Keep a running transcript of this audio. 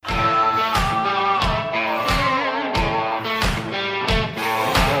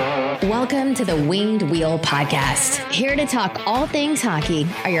Welcome to the Winged Wheel Podcast. Here to talk all things hockey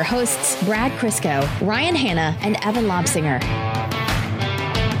are your hosts, Brad Crisco, Ryan Hanna, and Evan Lobsinger.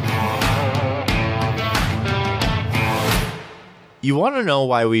 You want to know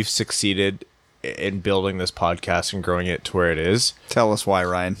why we've succeeded in building this podcast and growing it to where it is? Tell us why,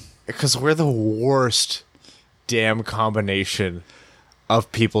 Ryan. Because we're the worst damn combination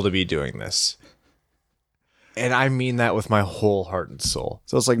of people to be doing this. And I mean that with my whole heart and soul.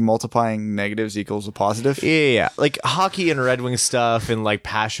 So it's like multiplying negatives equals a positive? Yeah. Like hockey and Red Wing stuff and like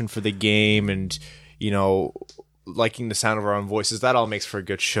passion for the game and, you know, liking the sound of our own voices, that all makes for a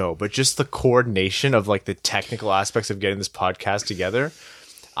good show. But just the coordination of like the technical aspects of getting this podcast together,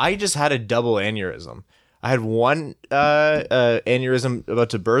 I just had a double aneurysm. I had one aneurysm about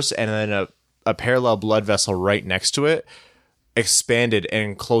to burst and then a parallel blood vessel right next to it expanded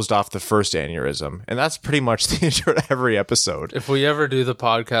and closed off the first aneurysm. And that's pretty much the intro to every episode. If we ever do the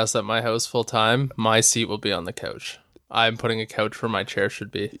podcast at my house full time, my seat will be on the couch. I'm putting a couch where my chair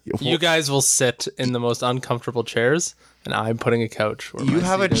should be. You guys will sit in the most uncomfortable chairs, and I'm putting a couch where my seat is. You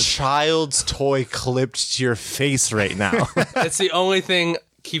have a child's toy clipped to your face right now. It's the only thing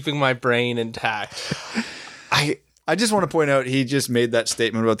keeping my brain intact. I just want to point out he just made that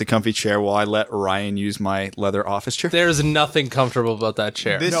statement about the comfy chair while I let Ryan use my leather office chair. There's nothing comfortable about that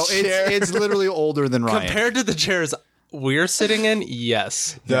chair. It's literally older than Ryan. Compared to the chairs we're sitting in,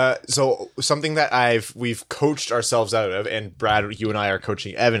 yes. So something that we've coached ourselves out of, and Brad, you and I are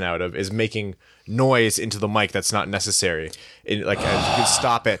coaching Evan out of, is making noise into the mic that's not necessary. You can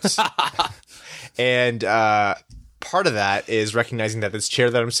stop it. And part of that is recognizing that this chair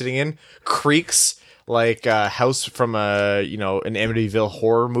that I'm sitting in creaks like a house from an Amityville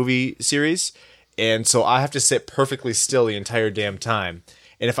horror movie series. And so I have to sit perfectly still the entire damn time.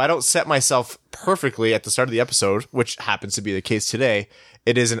 And if I don't set myself perfectly at the start of the episode, which happens to be the case today,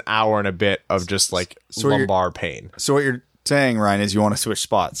 it is an hour and a bit of just like lumbar pain. So what you're saying, Ryan, is you want to switch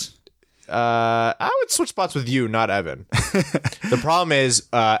spots? I would switch spots with you, not Evan. The problem is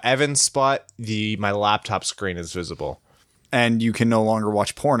Evan's spot, my laptop screen is visible. And you can no longer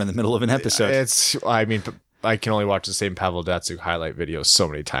watch porn in the middle of an episode. I can only watch the same Pavel Datsyuk highlight videos so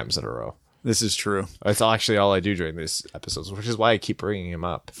many times in a row. This is true. That's actually all I do during these episodes, which is why I keep bringing him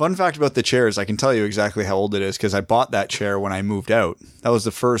up. Fun fact about the chairs, I can tell you exactly how old it is because I bought that chair when I moved out. That was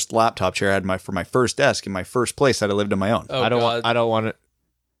the first laptop chair I had for my first desk in my first place that I lived on my own. Oh, I don't want it.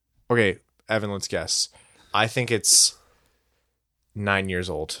 Okay, Evan, let's guess. I think it's 9 years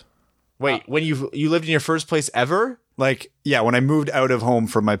old. Wait, when you lived in your first place ever? When I moved out of home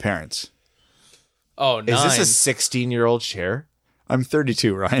from my parents. Oh, 9. Is this a 16-year-old chair? I'm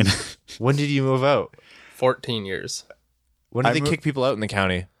 32, Ryan. When did you move out? 14 years. When did they kick people out in the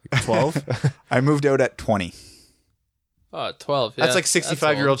county? 12? I moved out at 20. 12, yeah. That's like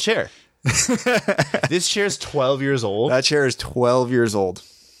 65-year-old chair. This chair's 12 years old? That chair is 12 years old.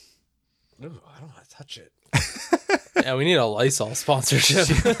 Ooh, I don't want to touch it. Yeah, we need a Lysol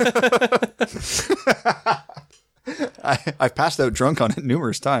sponsorship. I've passed out drunk on it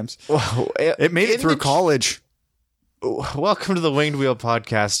numerous times. Well, it made it through college. Welcome to the Winged Wheel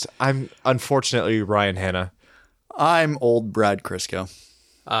Podcast. I'm unfortunately Ryan Hanna. I'm old Brad Crisco.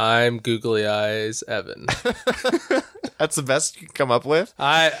 I'm Googly Eyes Evan. That's the best you can come up with?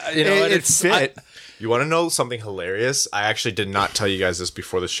 It's fit. You want to know something hilarious? I actually did not tell you guys this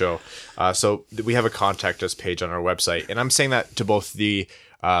before the show. So we have a contact us page on our website. And I'm saying that to both the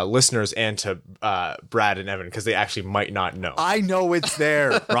listeners and to Brad and Evan because they actually might not know. I know it's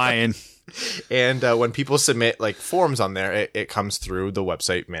there, Ryan. And when people submit like forms on there, it comes through the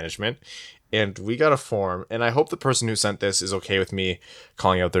website management. And we got a form. And I hope the person who sent this is okay with me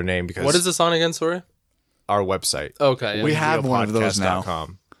calling out their name because... What is this on again, sorry? Our website. Okay. Yeah. We have one of those now.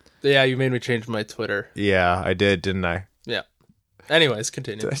 Yeah, you made me change my Twitter. Yeah, I did, didn't I? Yeah. Anyways,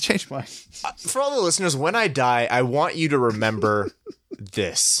 continue. Did I change mine? For all the listeners, when I die, I want you to remember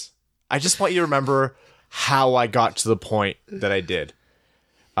this. I just want you to remember how I got to the point that I did.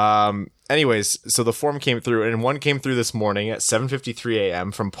 Anyways, so the form came through, and one came through this morning at 7:53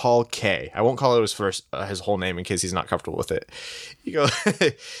 a.m. from Paul K. I won't call it his whole name in case he's not comfortable with it.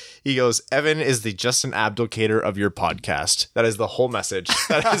 He goes, Evan is the Justin Abdulkader of your podcast. That is the whole message.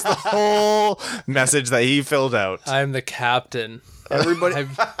 That is the whole message that he filled out. I'm the captain.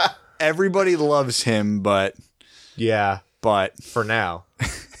 Everybody loves him, but for now.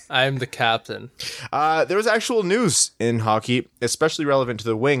 I'm the captain. There was actual news in hockey, especially relevant to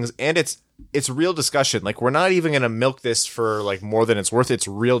the Wings, and it's real discussion. Like, we're not even going to milk this for like more than it's worth. It's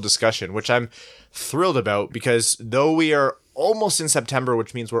real discussion, which I'm thrilled about because though we are almost in September,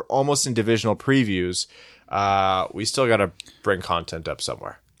 which means we're almost in divisional previews, we still got to bring content up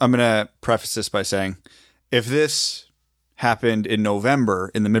somewhere. I'm going to preface this by saying, if this happened in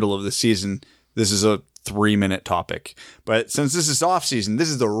November in the middle of the season, this is a 3-minute topic. But since this is off season, this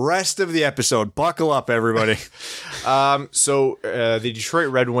is the rest of the episode. Buckle up, everybody. So the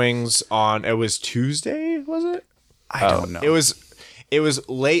Detroit Red Wings it was Tuesday, was it? I don't know. It was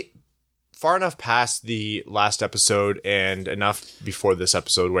late, far enough past the last episode and enough before this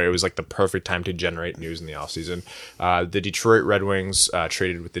episode where it was like the perfect time to generate news in the offseason. The Detroit Red Wings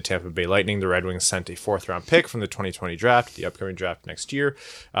traded with the Tampa Bay Lightning. The Red Wings sent a 4th-round pick from the 2020 draft, the upcoming draft next year,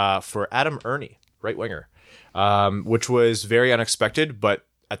 for Adam Erne, right winger, which was very unexpected, but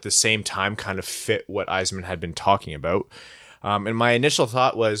at the same time kind of fit what Yzerman had been talking about. And my initial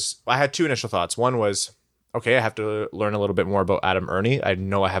thought was, I had 2 initial thoughts. One was, okay, I have to learn a little bit more about Adam Erne. I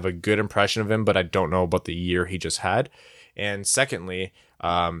know I have a good impression of him, but I don't know about the year he just had. And secondly,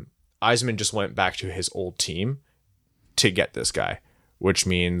 Yzerman just went back to his old team to get this guy, which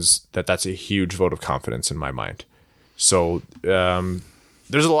means that that's a huge vote of confidence in my mind. So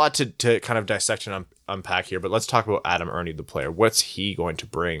there's a lot to kind of dissect and unpack here, but let's talk about Adam Erne, the player. What's he going to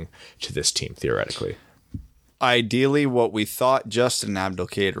bring to this team, theoretically? Ideally, what we thought Justin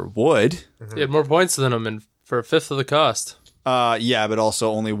Abdelkader would. He had more points than him and for a fifth of the cost. Yeah, but also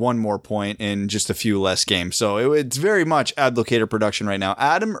only 1 more point in just a few less games. So it's very much Abdelkader production right now.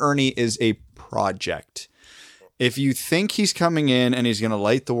 Adam Erne is a project. If you think he's coming in and he's going to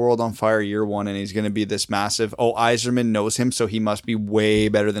light the world on fire year 1 and he's going to be this massive, Yzerman knows him, so he must be way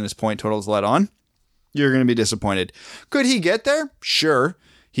better than his point totals let on, you're going to be disappointed. Could he get there? Sure.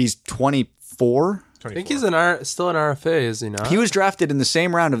 He's 24. I think he's still an RFA, is he not? He was drafted in the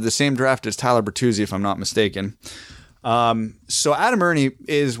same round of the same draft as Tyler Bertuzzi, if I'm not mistaken. So Adam Erne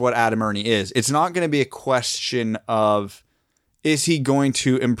is what Adam Erne is. It's not going to be a question of, is he going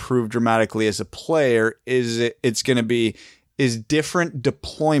to improve dramatically as a player? It's going to be, is different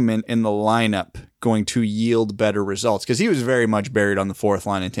deployment in the lineup going to yield better results? Because he was very much buried on the 4th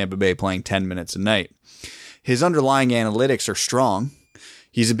line in Tampa Bay playing 10 minutes a night. His underlying analytics are strong.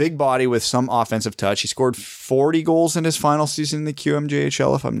 He's a big body with some offensive touch. He scored 40 goals in his final season in the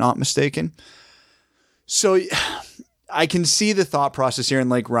QMJHL, if I'm not mistaken. So I can see the thought process here. And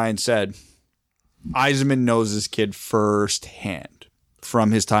like Ryan said, Yzerman knows this kid firsthand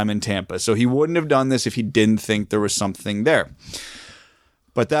from his time in Tampa. So he wouldn't have done this if he didn't think there was something there.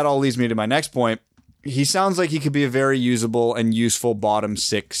 But that all leads me to my next point. He sounds like he could be a very usable and useful bottom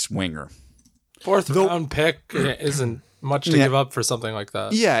 6 winger. 4th round pick isn't much to give up for something like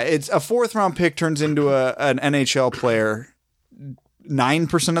that. Yeah, it's a 4th round pick turns into an NHL player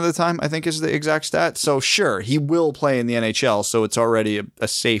 9% of the time, I think is the exact stat. So sure, he will play in the NHL, so it's already a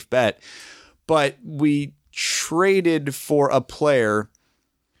safe bet. But we traded for a player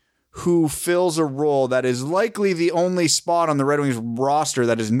who fills a role that is likely the only spot on the Red Wings roster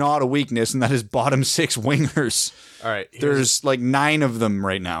that is not a weakness, and that is bottom 6 wingers. All right. There's like 9 of them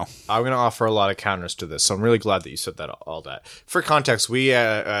right now. I'm going to offer a lot of counters to this, so I'm really glad that you said all that. For context, we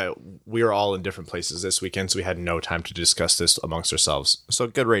were all in different places this weekend, so we had no time to discuss this amongst ourselves. So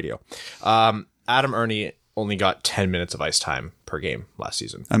good radio. Adam Erne only got 10 minutes of ice time per game last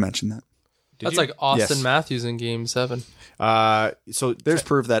season. I mentioned that. That's like Austin Matthews in Game 7. So there's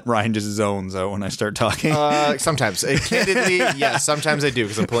proof that Ryan just zones out when I start talking. Sometimes. Candidly, yes, sometimes I do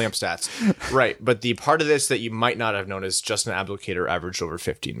because I'm pulling up stats. Right, but the part of this that you might not have known is Justin Abdelkader averaged over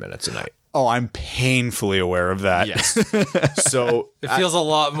 15 minutes a night. Oh, I'm painfully aware of that. Yes. So it feels a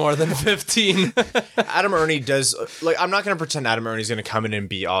lot more than 15. Adam Erne does, like, I'm not going to pretend Adam Erne is going to come in and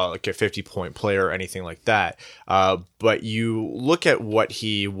be like a 50-point player or anything like that. But you look at what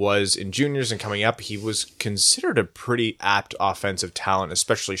he was in juniors and coming up, he was considered a pretty apt offensive talent,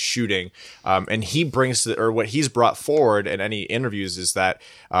 especially shooting. And he brings, what he's brought forward in any interviews is that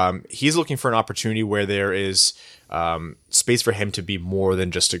he's looking for an opportunity where there is space for him to be more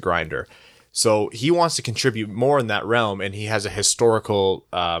than just a grinder. So he wants to contribute more in that realm, and he has a historical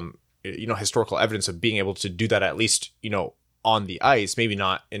evidence of being able to do that, at least, on the ice, maybe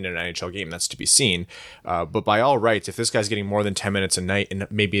not in an NHL game, that's to be seen. But by all rights, if this guy's getting more than 10 minutes a night and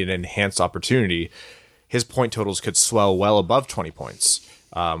maybe an enhanced opportunity, his point totals could swell well above 20 points.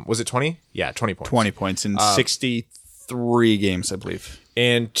 Was it 20? Yeah, 20 points. 20 points in 63 games, I believe.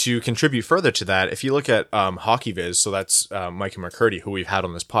 And to contribute further to that, if you look at Hockey Viz, so that's Mike McCurdy, who we've had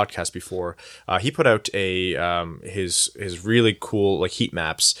on this podcast before, he put out his really cool like heat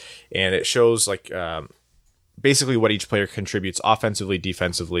maps, and it shows like basically what each player contributes offensively,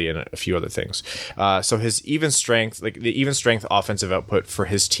 defensively, and a few other things. So his even strength, like the even strength offensive output for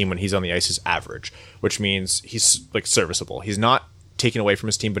his team when he's on the ice is average, which means he's like serviceable. He's not taken away from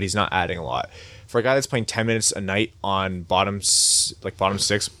his team, but he's not adding a lot. For a guy that's playing 10 minutes a night on bottom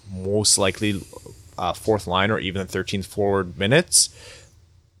six, most likely fourth line or even the 13th forward minutes,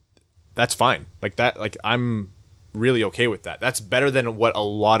 that's fine. I'm really okay with that. That's better than what a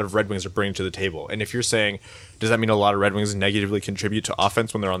lot of Red Wings are bringing to the table. And if you're saying, does that mean a lot of Red Wings negatively contribute to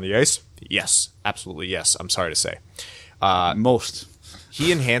offense when they're on the ice? Yes, absolutely yes. I'm sorry to say. Most.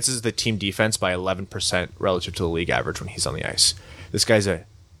 He enhances the team defense by 11% relative to the league average when he's on the ice. This guy's a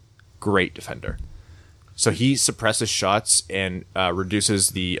great defender. So he suppresses shots and reduces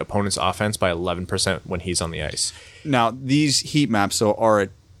the opponent's offense by 11% when he's on the ice. Now, these heat maps, though, are an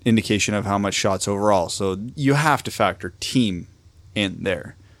indication of how much shots overall. So you have to factor team in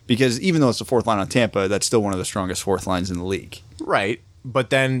there. Because even though it's the fourth line on Tampa, that's still one of the strongest fourth lines in the league. Right.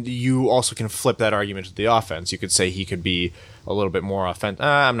 But then you also can flip that argument to the offense. You could say he could be a little bit more offensive.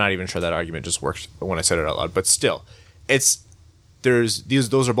 I'm not even sure that argument just worked when I said it out loud. But still,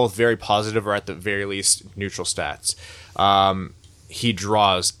 those are both very positive or at the very least neutral stats. He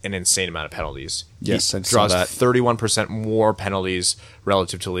draws an insane amount of penalties. Yes, he I saw draws that. 31% more penalties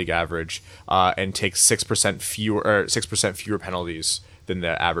relative to league average, and takes 6% fewer penalties than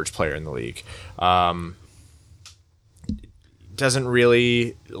the average player in the league. Doesn't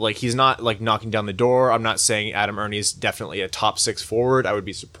really he's not knocking down the door. I'm not saying Adam Erne is definitely a top 6 forward. I would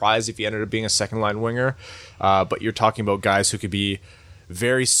be surprised if he ended up being a second line winger. But you're talking about guys who could be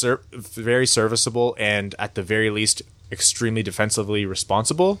very serviceable and at the very least extremely defensively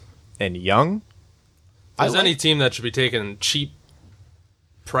responsible and young. There's any team that should be taking cheap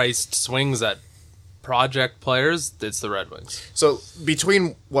priced swings at project players, it's the Red Wings. So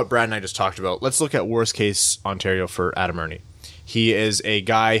between what Brad and I just talked about, let's look at worst case Ontario for Adam Erne. He is a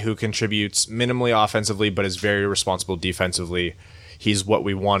guy who contributes minimally offensively, but is very responsible defensively. He's what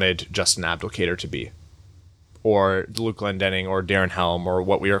we wanted Justin Abdelkader to be, or Luke Glendening, or Darren Helm, or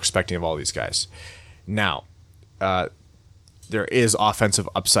what we are expecting of all these guys. Now, there is offensive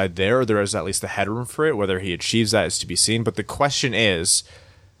upside there. There is at least the headroom for it. Whether he achieves that is to be seen. But the question is,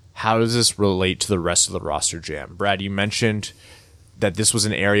 how does this relate to the rest of the roster jam? Brad, you mentioned that this was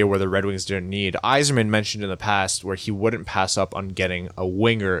an area where the Red Wings didn't need. Yzerman mentioned in the past where he wouldn't pass up on getting a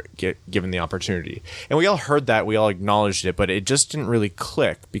winger given the opportunity. And we all heard that, we all acknowledged it, but it just didn't really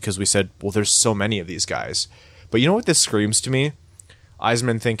click because we said, well, there's so many of these guys. But you know what this screams to me?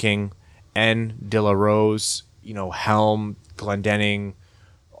 Yzerman thinking, De La Rose, Helm, Glendening,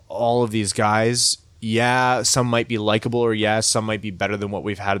 all of these guys, yeah, some might be likable or some might be better than what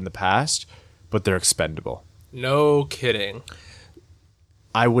we've had in the past, but they're expendable. No kidding.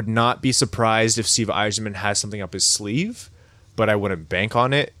 I would not be surprised if Steve Yzerman has something up his sleeve, but I wouldn't bank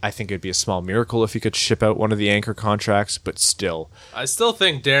on it. I think it'd be a small miracle if he could ship out one of the anchor contracts, but still. I still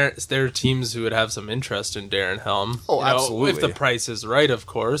think there are teams who would have some interest in Darren Helm. Oh, absolutely. If the price is right, of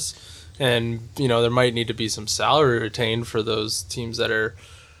course. And, there might need to be some salary retained for those teams that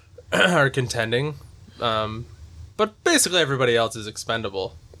are contending. But basically everybody else is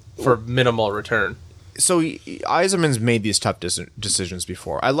expendable for minimal return. So Yzerman's made these tough decisions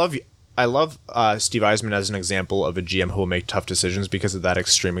before. I love Steve Yzerman as an example of a GM who will make tough decisions because of that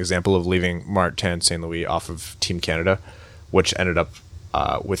extreme example of leaving Martin St. Louis off of Team Canada, which ended up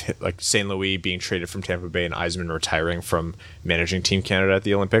with St. Louis being traded from Tampa Bay and Yzerman retiring from managing Team Canada at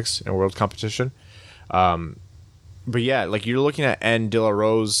the Olympics and World Competition. But yeah, you're looking at De La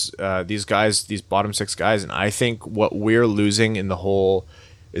Rose, these guys, these bottom 6 guys, and I think what we're losing in the whole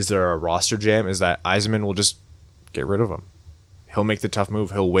is there a roster jam is that Yzerman will just get rid of him. He'll make the tough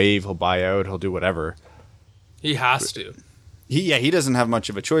move. He'll waive. He'll buy out. He'll do whatever. He has to. He doesn't have much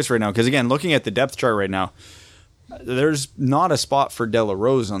of a choice right now because, again, looking at the depth chart right now, there's not a spot for De La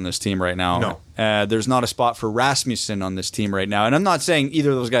Rose on this team right now. No. There's not a spot for Rasmussen on this team right now. And I'm not saying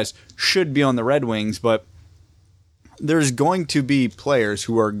either of those guys should be on the Red Wings, but there's going to be players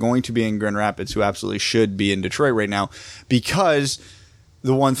who are going to be in Grand Rapids who absolutely should be in Detroit right now because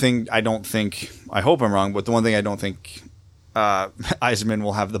the one thing I hope I'm wrong, but the one thing I don't think Yzerman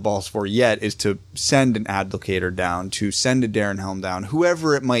will have the balls for yet is to send an Abdelkader down, to send a Darren Helm down,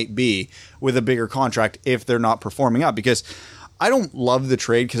 whoever it might be, with a bigger contract if they're not performing up. Because I don't love the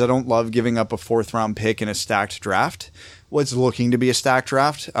trade because I don't love giving up a 4th-round pick in a stacked draft. What's looking to be a stacked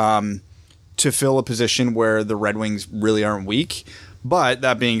draft to fill a position where the Red Wings really aren't weak. But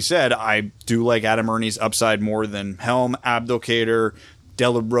that being said, I do like Adam Erne's upside more than Helm, Abdelkader, De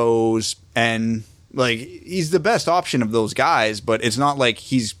La Rose, and he's the best option of those guys, but it's not like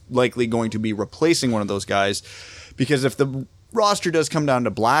he's likely going to be replacing one of those guys because if the roster does come down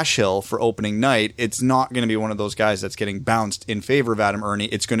to Blashill for opening night, it's not going to be one of those guys that's getting bounced in favor of Adam Erne.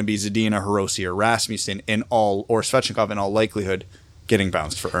 It's going to be Zadina, Hirose, or Rasmussen or Svechnikov in all likelihood getting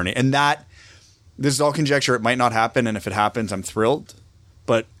bounced for Erne. And this is all conjecture. It might not happen, and if it happens, I'm thrilled.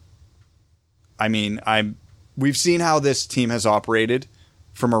 But I mean, we've seen how this team has operated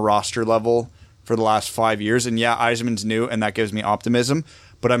from a roster level for the last 5 years. And yeah, Yzerman's new, and that gives me optimism.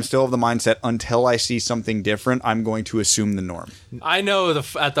 But I'm still of the mindset, until I see something different, I'm going to assume the norm. I know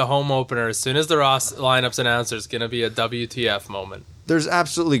at the home opener, as soon as the lineup's announced, there's going to be a WTF moment. There's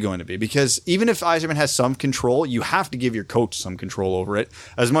absolutely going to be, because even if Yzerman has some control, you have to give your coach some control over it.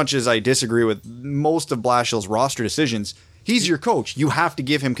 As much as I disagree with most of Blashill's roster decisions, he's your coach. You have to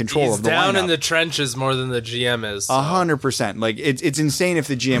give him control of the lineup. He's down in the trenches more than the GM is. 100%. Like, it's insane if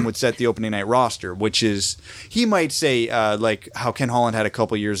the GM would set the opening night roster, which is, he might say, like how Ken Holland had a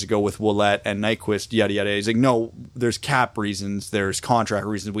couple years ago with Ouellette and Nyquist, yada, yada. He's like, no, there's cap reasons, there's contract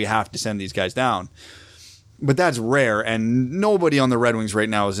reasons, we have to send these guys down. But that's rare, and nobody on the Red Wings right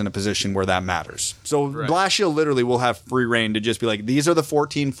now is in a position where that matters. So right. Blashill literally will have free reign to just be like, these are the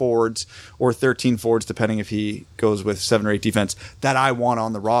 14 forwards or 13 forwards, depending if he goes with 7 or 8 defense, that I want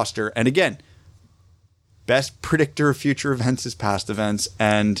on the roster. And again, best predictor of future events is past events,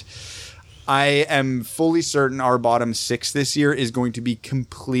 and I am fully certain our bottom 6 this year is going to be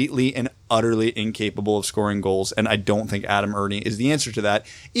completely and utterly incapable of scoring goals, and I don't think Adam Erne is the answer to that,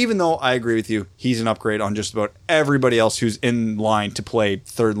 even though I agree with you, he's an upgrade on just about everybody else who's in line to play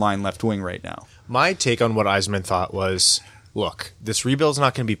third line left wing right now. My take on what Yzerman thought was, look, this rebuild's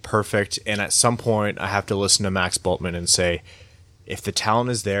not going to be perfect, and at some point I have to listen to Max Bultman and say, if the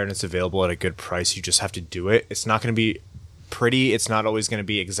talent is there and it's available at a good price, you just have to do it. It's not going to be pretty. It's not always going to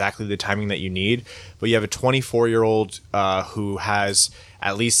be exactly the timing that you need, but you have a 24-year-old who has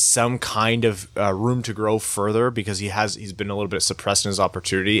at least some kind of room to grow further, because he's been a little bit suppressed in his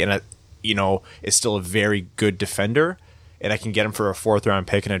opportunity, and is still a very good defender, and I can get him for a 4th round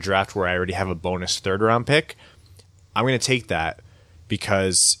pick in a draft where I already have a bonus 3rd round pick. I'm going to take that,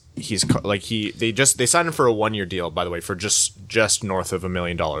 because he's like they signed him for a 1-year deal, by the way, for just north of $1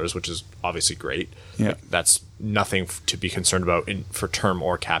 million, which is obviously great. Yeah, like, that's nothing to be concerned about for term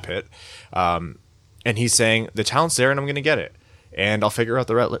or cap hit. And he's saying the talent's there, and I'm going to get it, and I'll figure out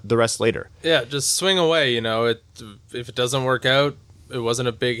the rest later. Yeah, just swing away. If it doesn't work out, it wasn't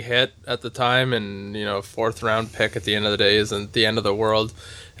a big hit at the time, and 4th round pick at the end of the day isn't the end of the world.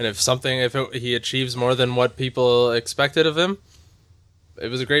 And if he achieves more than what people expected of him, it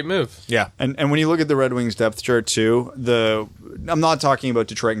was a great move. Yeah, and when you look at the Red Wings depth chart too, I'm not talking about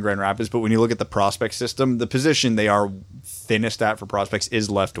Detroit and Grand Rapids, but when you look at the prospect system, the position they are thinnest at for prospects is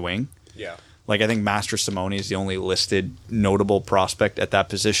left wing. Yeah. Like, I think Master Simone is the only listed notable prospect at that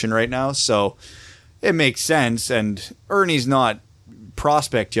position right now, so it makes sense. And Ernie's not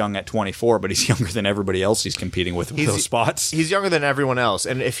prospect young at 24, but he's younger than everybody else he's competing with those spots. He's younger than everyone else,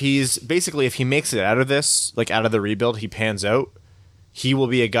 and if he makes it out of this, like out of the rebuild, he pans out, he will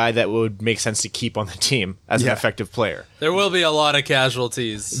be a guy that would make sense to keep on the team as an effective player. There will be a lot of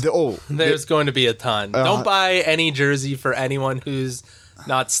casualties. There's going to be a ton. Don't buy any jersey for anyone who's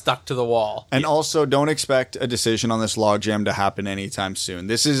not stuck to the wall. And also, don't expect a decision on this logjam to happen anytime soon.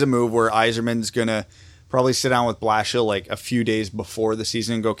 This is a move where Yzerman's going to probably sit down with Blashill like a few days before the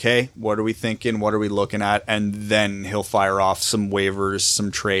season and go, okay, what are we thinking? What are we looking at? And then he'll fire off some waivers,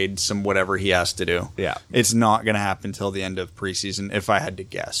 some trades, some whatever he has to do. Yeah. It's not going to happen until the end of preseason, if I had to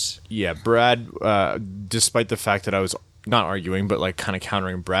guess. Yeah, Brad, despite the fact that I was not arguing, but like kind of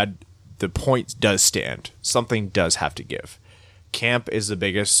countering Brad, the point does stand. Something does have to give. Camp is the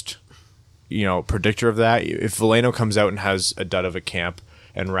biggest, predictor of that. If Veleno comes out and has a dud of a camp,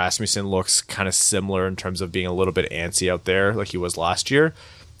 and Rasmussen looks kind of similar in terms of being a little bit antsy out there like he was last year,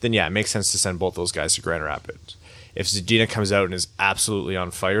 then yeah, it makes sense to send both those guys to Grand Rapids. If Zadina comes out and is absolutely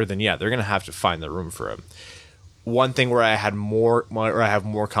on fire, then yeah, they're going to have to find the room for him. One thing where I have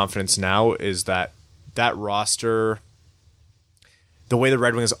more confidence now is that roster, the way the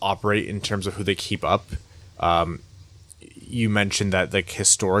Red Wings operate in terms of who they keep up, you mentioned that like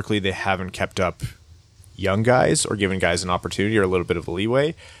historically they haven't kept up young guys or given guys an opportunity or a little bit of a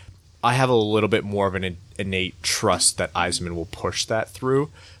leeway. I have a little bit more of an innate trust that Yzerman will push that through,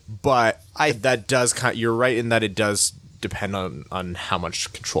 but you're right in that it does depend on how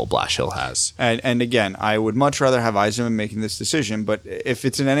much control Blashill has. And again, I would much rather have Yzerman making this decision, but if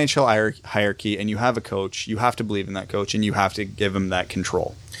it's an NHL hierarchy and you have a coach, you have to believe in that coach and you have to give him that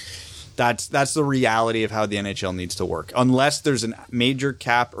control. That's the reality of how the NHL needs to work. Unless there's a major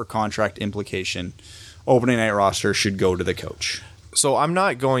cap or contract implication, opening night roster should go to the coach. So I'm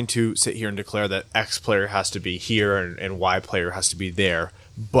not going to sit here and declare that X player has to be here and Y player has to be there,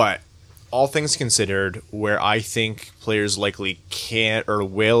 but all things considered, where I think players likely can or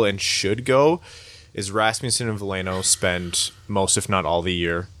will and should go, is Rasmussen and Veleno spend most, if not all the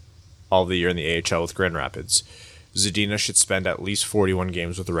year in the AHL with Grand Rapids. Zadina should spend at least 41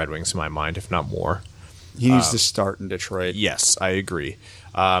 games with the Red Wings, in my mind, if not more. He needs to start in Detroit. Yes, I agree.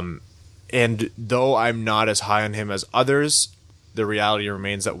 And though I'm not as high on him as others, the reality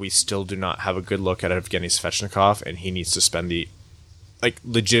remains that we still do not have a good look at Evgeny Svechnikov, and he needs to spend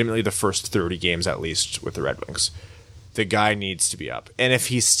legitimately the first 30 games at least with the Red Wings. The guy needs to be up. And if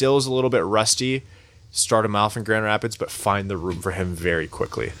he still is a little bit rusty, start him off in Grand Rapids, but find the room for him very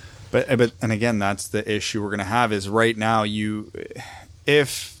quickly. But and again, that's the issue we're going to have is right now,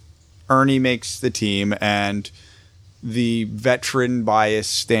 if Erne makes the team and the veteran bias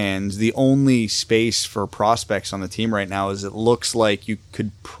stands, the only space for prospects on the team right now is it looks like you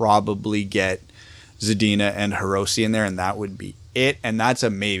could probably get Zadina and Hirose in there, and that would be it. And that's a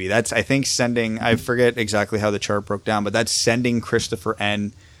maybe. That's, I think, I forget exactly how the chart broke down, but that's sending Christopher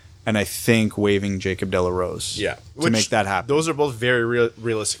N. and I think waiving Jacob Delarose to make that happen. Those are both very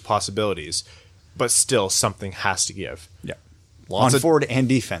realistic possibilities, but still something has to give. Yeah. On forward and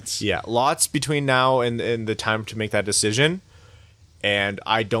defense. Yeah, lots between now and the time to make that decision, and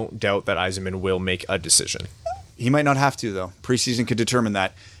I don't doubt that Yzerman will make a decision. He might not have to, though. Preseason could determine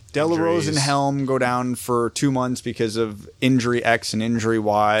that. Delarose and Helm go down for 2 months because of injury X and injury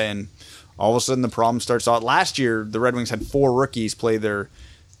Y, and all of a sudden the problem starts out. Last year, the Red Wings had 4 rookies play their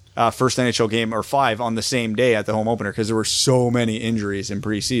first NHL game, or 5, on the same day at the home opener because there were so many injuries in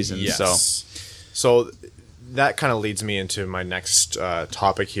preseason. Yes. So that kind of leads me into my next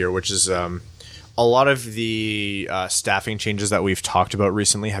topic here, which is a lot of the staffing changes that we've talked about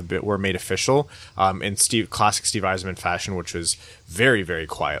recently were made official in classic Steve Yzerman fashion, which was very, very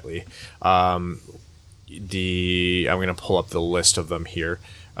quietly. I'm going to pull up the list of them here.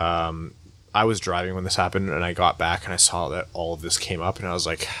 I was driving when this happened, and I got back and I saw that all of this came up, and I was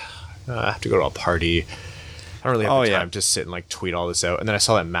like, I have to go to a party. I don't really have the time to sit and tweet all this out. And then I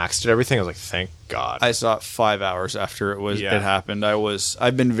saw that Max did everything. I was like, thank God. I saw it 5 hours after it happened.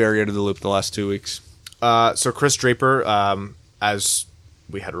 I've been very out of the loop the last 2 weeks. So Chris Draper, as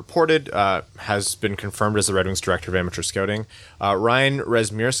we had reported, has been confirmed as the Red Wings Director of Amateur Scouting. Ryan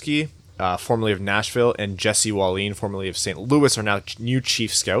Rezmirski, formerly of Nashville, and Jesse Wallin, formerly of St. Louis, are now new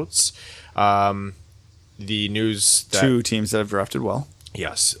Chief Scouts. The news that 2 teams that have drafted well.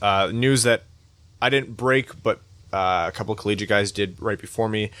 Yes. News that I didn't break, but a couple of collegiate guys did right before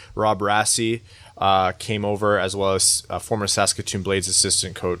me. Rob Rassi came over, as well as former Saskatoon Blades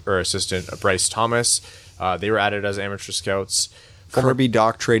assistant Bryce Thomas. They were added as amateur scouts. Kirby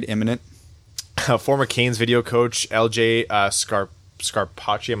Doc trade imminent. Former Canes video coach LJ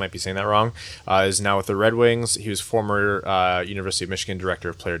Scarpacci, I might be saying that wrong, is now with the Red Wings. He was former University of Michigan Director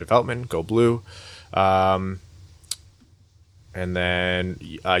of Player Development. Go Blue. And then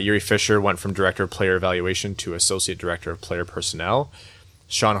Yuri Fisher went from Director of Player Evaluation to Associate Director of Player Personnel.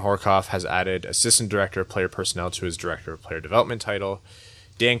 Sean Horkoff has added Assistant Director of Player Personnel to his Director of Player Development title.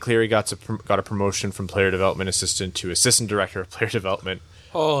 Dan Cleary got a promotion from Player Development Assistant to Assistant Director of Player Development.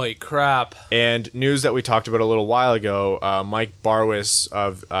 Holy crap. And news that we talked about a little while ago, Mike Barwis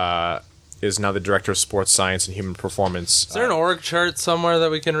is now the Director of Sports Science and Human Performance. Is there an org chart somewhere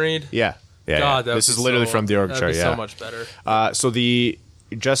that we can read? Yeah. God, yeah. This is literally from the org chart. So much better. So the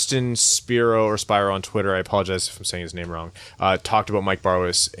Justin Spiro on Twitter, I apologize if I'm saying his name wrong, talked about Mike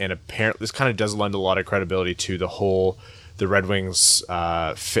Barwis, and apparently this kind of does lend a lot of credibility to the Red Wings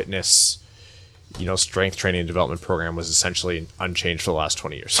fitness, strength training and development program was essentially unchanged for the last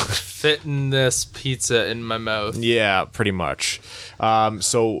 20 years. Fitting this pizza in my mouth. Yeah, pretty much.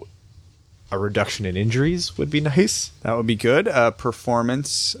 So a reduction in injuries would be nice. That would be good.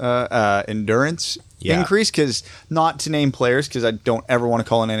 Performance, endurance increase, because not to name players, because I don't ever want to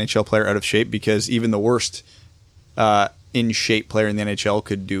call an NHL player out of shape, because even the worst in shape player in the NHL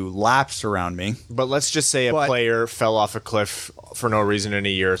could do laps around me. But let's just say a player fell off a cliff for no reason in a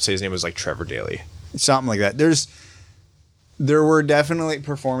year. Say his name was Trevor Daley. Something like that. There were definitely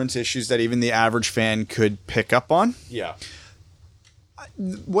performance issues that even the average fan could pick up on. Yeah.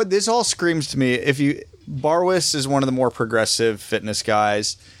 What this all screams to me, Barwis is one of the more progressive fitness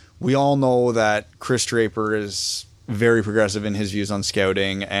guys. We all know that Chris Draper is very progressive in his views on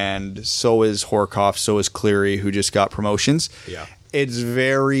scouting, and so is Horkoff, so is Cleary, who just got promotions. Yeah. It's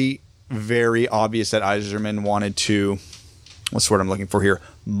very, very obvious that Yzerman wanted to, what's the word I'm looking for here,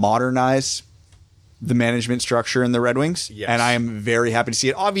 modernize the management structure in the Red Wings. Yes. And I am very happy to see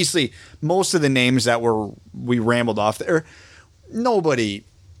it. Obviously, most of the names that we rambled off there, nobody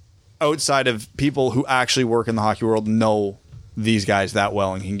outside of people who actually work in the hockey world know these guys that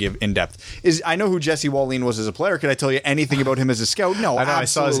well and can give in-depth. I know who Jesse Wallin was as a player. Could I tell you anything about him as a scout? No, I know. I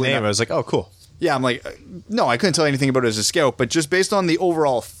saw his name. Not. I was like, oh, cool. Yeah, I'm like, no, I couldn't tell you anything about it as a scout, but just based on the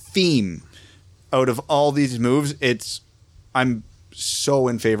overall theme out of all these moves, I'm so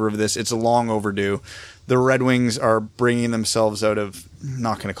in favor of this. It's long overdue. The Red Wings are bringing themselves out of, I'm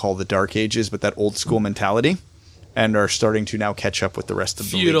not going to call it the dark ages, but that old school mentality, and are starting to now catch up with the rest of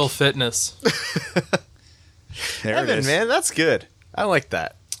the Feudal league. fitness. There Evan, it is. man, that's good. I like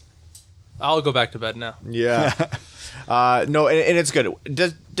that. I'll go back to bed now. Yeah. No, and it's good.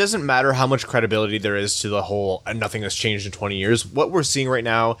 It doesn't matter how much credibility there is to the whole nothing has changed in 20 years. What we're seeing right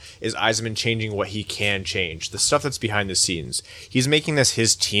now is Yzerman changing what he can change. The stuff that's behind the scenes. He's making this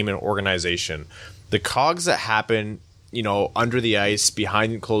his team and organization. The cogs that happen, under the ice,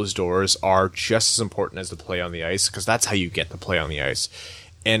 behind closed doors, are just as important as the play on the ice, because that's how you get the play on the ice.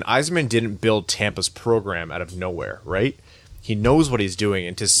 And Yzerman didn't build Tampa's program out of nowhere, right? He knows what he's doing,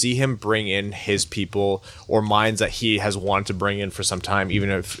 and to see him bring in his people or minds that he has wanted to bring in for some time, even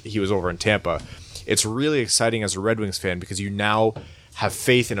if he was over in Tampa, it's really exciting as a Red Wings fan, because you now have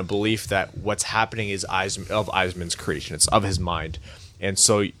faith and a belief that what's happening is of Yzerman's creation. It's of his mind. And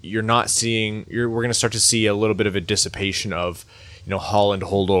so we're going to start to see a little bit of a dissipation of, Holland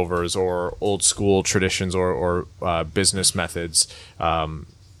holdovers or old school traditions or business methods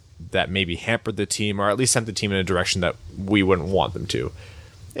that maybe hampered the team, or at least sent the team in a direction that we wouldn't want them to.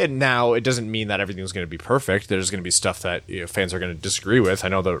 And now it doesn't mean that everything's going to be perfect. There's going to be stuff that fans are going to disagree with. I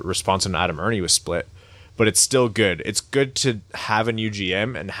know the response on Bert-Ehn-Erne was split, but it's still good. It's good to have a new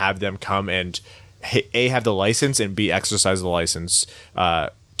GM and have them come and A, have the license, and B, exercise the license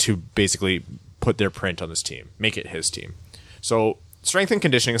to basically put their print on this team, make it his team. So strength and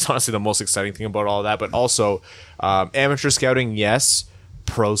conditioning is honestly the most exciting thing about all that, but also amateur scouting, yes.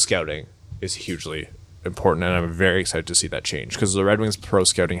 Pro scouting is hugely important, and I'm very excited to see that change, because the Red Wings pro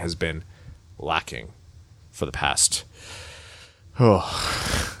scouting has been lacking for the past. When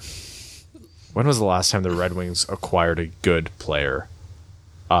was the last time the Red Wings acquired a good player?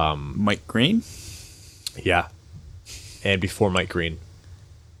 Mike Green? Yeah. And before Mike Green.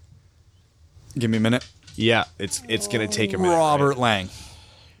 Give me a minute. Yeah, it's going to take a minute. Robert Lang.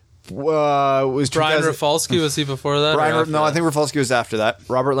 Was Brian Rafalski, was he before that? No, I think Rafalski was after that.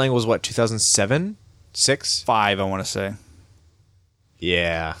 Robert Lang was what, 2007? 6? 5, I want to say.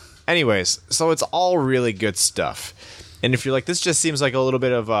 Yeah. Anyways, so it's all really good stuff. And if you're like, this just seems like a little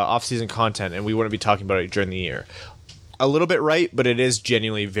bit of off-season content, and we wouldn't be talking about it during the year. A little bit right, but it is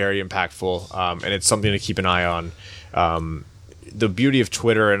genuinely very impactful, and it's something to keep an eye on. The beauty of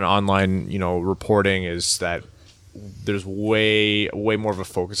Twitter and online, reporting is that there's way more of a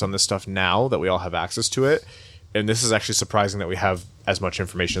focus on this stuff now that we all have access to it. And this is actually surprising that we have as much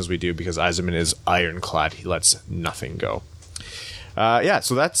information as we do, because Yzerman is ironclad. He lets nothing go.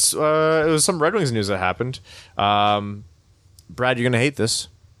 So that's it was some Red Wings news that happened. Brad, you're going to hate this.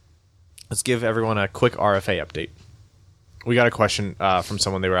 Let's give everyone a quick RFA update. We got a question from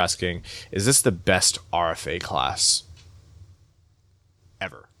someone. They were asking, is this the best RFA class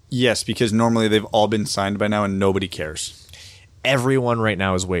ever? Yes, because normally they've all been signed by now and nobody cares. Everyone right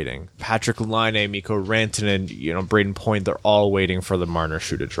now is waiting. Patrick Laine, Mikko Rantanen, Braden Point, they're all waiting for the Marner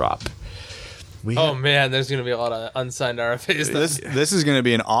shoe to drop. Man, there's going to be a lot of unsigned RFAs. This is going to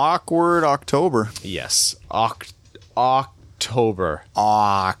be an awkward October. Yes. October.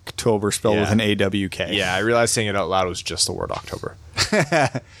 October spelled with an A-W-K. Yeah, I realized saying it out loud was just the word October.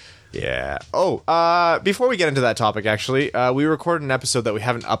 Yeah. Before we get into that topic, actually, we recorded an episode that we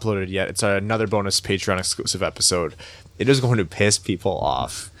haven't uploaded yet. It's another bonus Patreon exclusive episode. It is going to piss people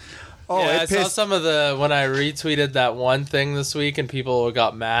off. I saw some of when I retweeted that one thing this week and people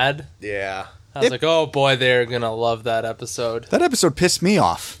got mad. Yeah. I was like, oh boy, they're going to love that episode. That episode pissed me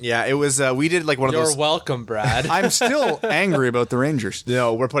off. Yeah, it was, we did like one of those. You're welcome, Brad. I'm still angry about the Rangers.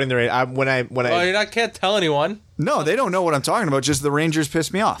 No, we're putting the you can't tell anyone. No, they don't know what I'm talking about. Just the Rangers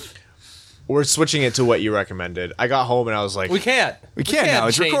pissed me off. We're switching it to what you recommended. I got home and I was like, We can't now.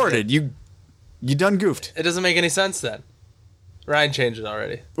 It's change recorded. it. You done goofed. It doesn't make any sense then. Ryan changed it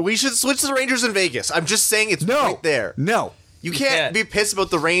already. we should switch to the Rangers in Vegas. I'm just saying it's right there. No. You can't be pissed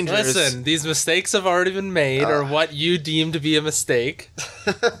about the Rangers. Listen, these mistakes have already been made, or what you deem to be a mistake.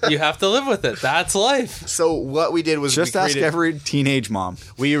 You have to live with it. That's life. So what we did was just ask every teenage mom.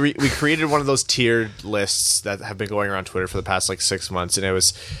 We created one of those tiered lists that have been going around Twitter for the past 6 months, and it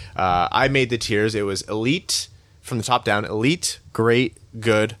was I made the tiers. It was elite from the top down: elite, great,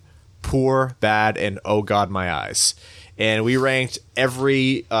 good, poor, bad, and oh god, my eyes. And we ranked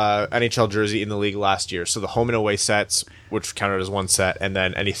every NHL jersey in the league last year. So the home and away sets, which counted as one set, and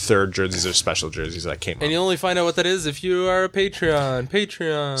then any third jerseys or special jerseys that came up. And you'll only find out what that is if you are a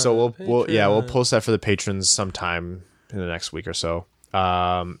Patreon. So we'll post that for the patrons sometime in the next week or so.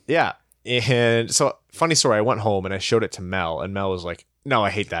 And so, funny story, I went home and I showed it to Mel, and Mel was like, no, I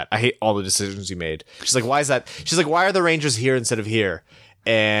hate that. I hate all the decisions you made. She's like, why is that? She's like, why are the Rangers here instead of here?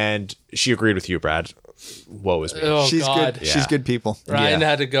 And she agreed with you, Brad. Woe is me. Oh, She's God. good. She's good people. Ryan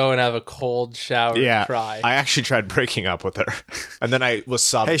had to go and have a cold shower and cry. I actually tried breaking up with her. And then I was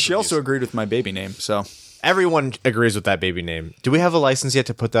sobbing. Hey, she also agreed with my baby name, so. Everyone agrees with that baby name. Do we have a license yet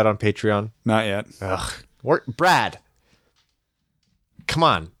to put that on Patreon? Not yet. Ugh. Brad. Come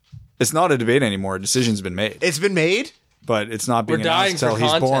on. It's not a debate anymore. A decision's been made. It's been made? But it's not being We're dying announced till for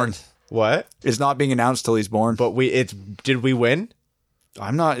he's content. born. What? It's not being announced till he's born. But did we win?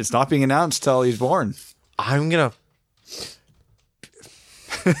 It's not being announced till he's born. I'm gonna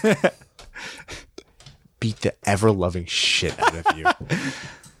beat the ever-loving shit out of you.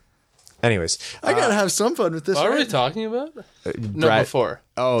 Anyways, I gotta have some fun with this. What are we right? talking about? No, Brad- before.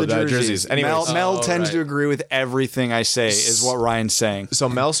 Oh, the jerseys. Anyways, Mel tends right. to agree with everything I say, is what Ryan's saying. so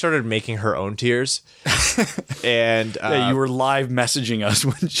Mel started making her own tiers, and Yeah, you were live messaging us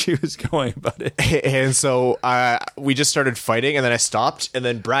when she was going about it. and so we just started fighting, and then I stopped, and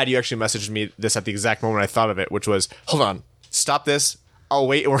then Brad, you actually messaged me this at the exact moment I thought of it, which was, hold on, stop this. I'll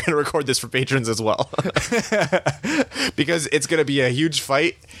wait, and we're going to record this for patrons as well. Because it's going to be a huge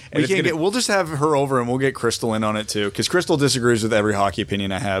fight. And We'll just have her over and we'll get Crystal in on it too, because Crystal disagrees with every hockey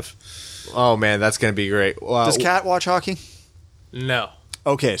opinion I have. oh, man, that's going to be great. Well, Does Kat watch hockey? No.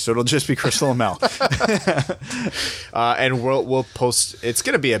 Okay, so it'll just be Crystal and Mel. and we'll post. It's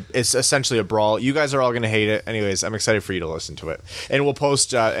going to be it's essentially a brawl. You guys are all going to hate it. Anyways, I'm excited for you to listen to it. And we'll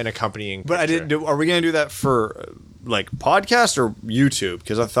post an accompanying But picture. are we going to do that for like podcast or YouTube?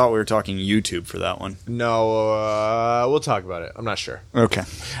 Because I thought we were talking YouTube for that one. No, we'll talk about it. I'm not sure. Okay.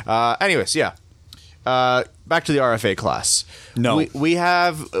 Anyways, yeah. Back to the RFA class. No. we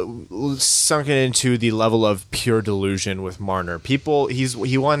have sunken into the level of pure delusion with Marner. He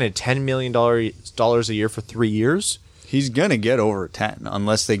wanted $10 million a year for 3 years. He's going to get over 10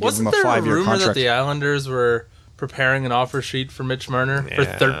 unless they give Wasn't him a there 5-year a rumor contract. that the Islanders were preparing an offer sheet for Mitch Marner for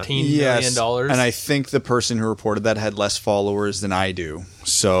Yeah. $13 million? And I think the person who reported that had less followers than I do.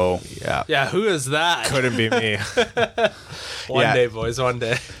 So, Yeah, who is that? Couldn't be me. One Yeah. day, boys, one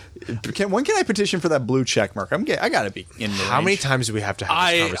day. when can I petition for that blue check mark? I got to be in the How range. many times do we have to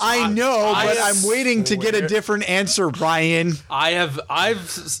have this conversation? I know, but I I'm waiting to get a different answer, Brian. I've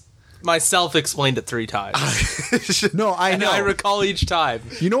myself explained it 3 times. No, I And know. I recall each time.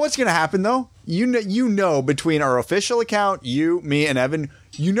 You know what's going to happen, though? You know, between our official account, you, me, and Evan,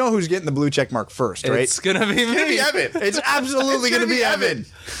 you know who's getting the blue check mark first, right? It's gonna be me. It's gonna be Evan. It's absolutely going to be Evan.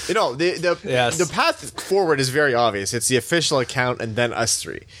 You know, Yes. the path forward is very obvious. It's the official account and then us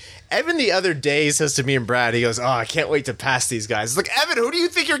three. Evan the other day says to me and Brad, he goes, "Oh, I can't wait to pass these guys." It's like, Evan, who do you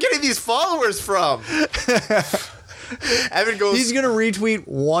think you're getting these followers from? Evan goes, He's going to retweet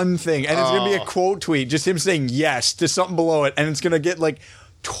one thing, and it's going to be a quote tweet, just him saying yes to something below it, and it's going to get like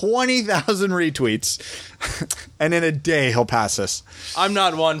 20,000 retweets, and in a day he'll pass us. I'm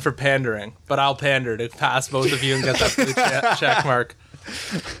not one for pandering, but I'll pander to pass both of you and get that blue check mark.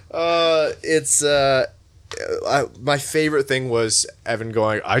 my favorite thing was Evan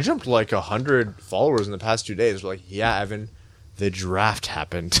going, "I jumped like 100 followers in the past 2 days." We're like, "Yeah, Evan, the draft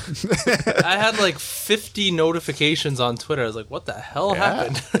happened." I had like 50 notifications on Twitter. I was like, what the hell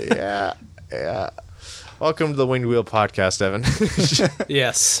happened? yeah. Welcome to the Winged Wheel podcast, Evan.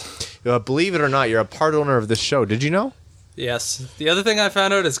 Yes. Believe it or not, you're a part owner of this show. Did you know? Yes. The other thing I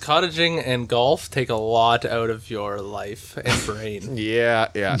found out is cottaging and golf take a lot out of your life and brain. Yeah.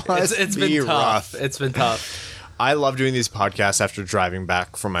 It's be been tough. rough. It's been tough. I love doing these podcasts after driving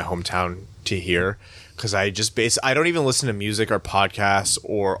back from my hometown to here, because I don't even listen to music or podcasts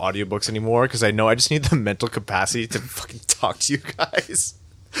or audiobooks anymore, because I know I just need the mental capacity to fucking talk to you guys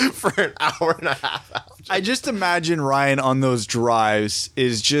for an hour and a half. I just imagine Ryan on those drives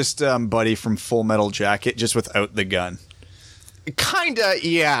is just Buddy from Full Metal Jacket, just without the gun. Kinda,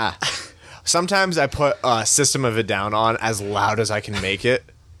 yeah. Sometimes I put System of a Down on as loud as I can make it,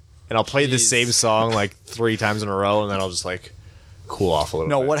 and I'll play the Jeez. same song like 3 times in a row, and then I'll just like cool off a little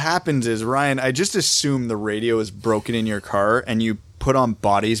No, bit. what happens is, Ryan, I just assume the radio is broken in your car, and you put on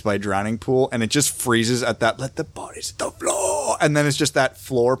Bodies by Drowning Pool, and it just freezes at that, let the bodies hit the floor, and then it's just that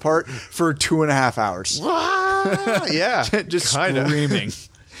floor part for 2.5 hours. Yeah, Just kinda. screaming.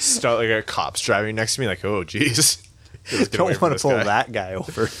 Start like a cop's driving next to me, like, oh, jeez. Don't want to pull that guy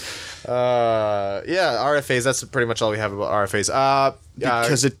over. Yeah, RFAs. That's pretty much all we have about RFAs.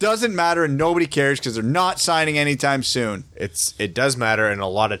 Because it doesn't matter and nobody cares because they're not signing anytime soon. it does matter, and a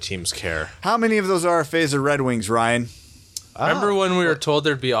lot of teams care. How many of those RFAs are Red Wings, Ryan? Remember when we were told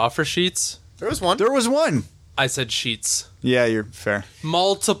there'd be offer sheets? There was one. There was one. I said sheets. Yeah, you're fair.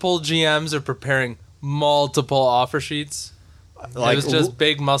 Multiple GMs are preparing multiple offer sheets. Like, it was just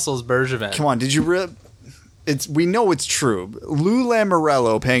Big Muscles Bergevin. Come on, did you really? We know it's true. Lou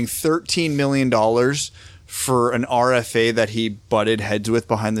Lamoriello paying $13 million for an RFA that he butted heads with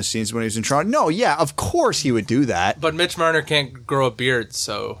behind the scenes when he was in Toronto. No, yeah, of course he would do that. But Mitch Marner can't grow a beard,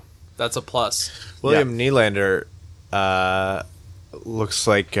 so that's a plus. William Nylander looks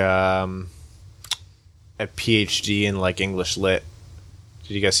like a PhD in like English lit.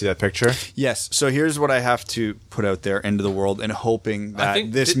 Did you guys see that picture? Yes. So here's what I have to put out there into the world and hoping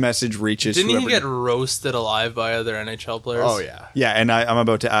that this message reaches Didn't whoever. he get roasted alive by other NHL players? Oh, yeah. Yeah, and I'm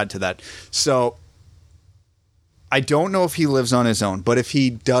about to add to that. So I don't know if he lives on his own, but if he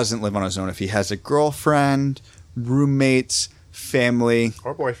doesn't live on his own, if he has a girlfriend, roommates, family,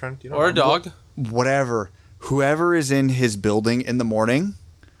 Or boyfriend. You know, Or a dog. whatever, whoever is in his building in the morning,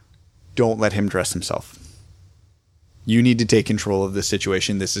 don't let him dress himself. You need to take control of the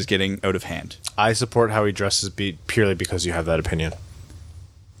situation. This is getting out of hand. I support how he dresses purely because you have that opinion.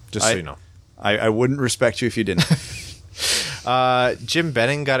 Just so you know. I wouldn't respect you if you didn't. Jim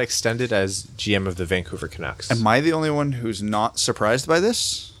Benning got extended as GM of the Vancouver Canucks. Am I the only one who's not surprised by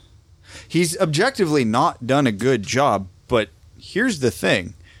this? He's objectively not done a good job, but here's the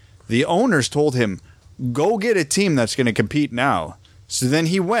thing. The owners told him, go get a team that's going to compete now. So then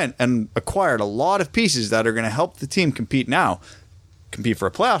he went and acquired a lot of pieces that are going to help the team compete now. Compete for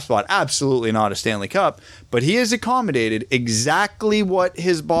a playoff spot, absolutely not a Stanley Cup, but he has accommodated exactly what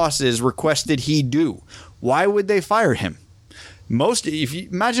his bosses requested he do. Why would they fire him? If you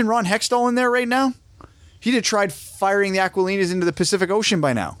imagine Ron Hextall in there right now, he'd have tried firing the Aquilinas into the Pacific Ocean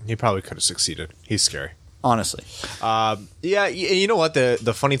by now. He probably could have succeeded. He's scary. Honestly. Yeah, you know what?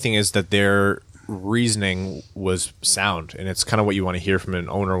 The funny thing is that their reasoning was sound, and it's kind of what you want to hear from an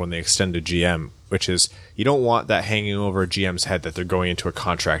owner when they extend a GM, which is you don't want that hanging over a GM's head that they're going into a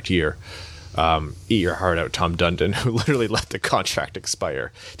contract year. Eat your heart out, Tom Dundon, who literally let the contract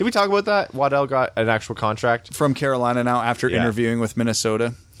expire. Did we talk about that? Waddell got an actual contract From Carolina now after interviewing with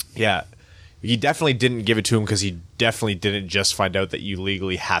Minnesota. Yeah. He definitely didn't give it to him because he definitely didn't just find out that you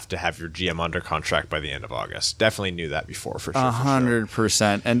legally have to have your GM under contract by the end of August. Definitely knew that before, for sure.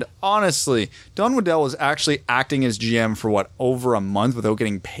 100%. And honestly, Don Waddell was actually acting as GM for over a month without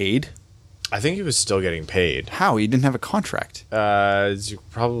getting paid? I think he was still getting paid. How? He didn't have a contract. It's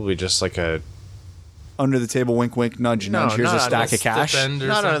probably just like a... Under the table, wink, wink, nudge, nudge. Here's a stack of cash.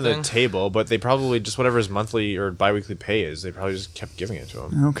 Not under the table, but they probably just whatever his monthly or biweekly pay is, they probably just kept giving it to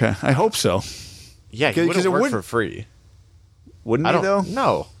him. Okay. I hope so. Yeah, he wouldn't work for free. Wouldn't he, though?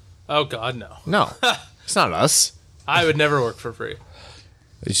 No. Oh, God, no. No. It's not us. I would never work for free.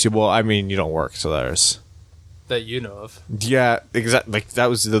 You see, well, I mean, you don't work, so there's... That you know of. Yeah, exactly. Like, that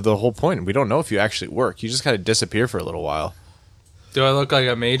was the whole point. We don't know if you actually work. You just kind of disappear for a little while. Do I look like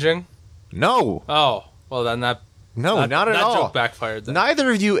I'm aging? No. Oh, well, then not at all. That joke backfired then. Neither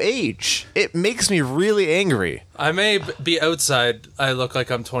of you age. It makes me really angry. I may be outside, I look like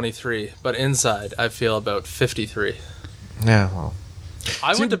I'm 23, but inside, I feel about 53. Yeah, well.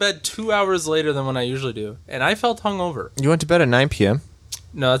 I went to bed 2 hours later than when I usually do, and I felt hungover. You went to bed at 9 p.m.?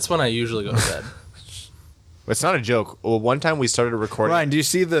 No, that's when I usually go to bed. It's not a joke. Well, one time we started recording... Ryan, do you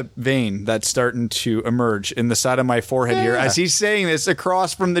see the vein that's starting to emerge in the side of my forehead here as he's saying this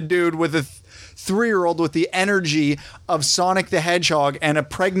across from the dude with a 3-year-old with the energy of Sonic the Hedgehog and a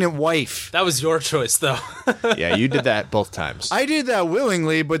pregnant wife? That was your choice, though. Yeah, you did that both times. I did that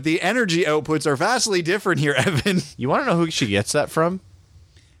willingly, but the energy outputs are vastly different here, Evan. You want to know who she gets that from?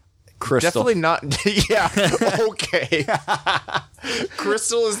 Crystal. Definitely not. Yeah, okay.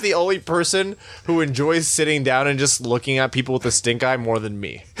 Crystal is the only person who enjoys sitting down and just looking at people with a stink eye more than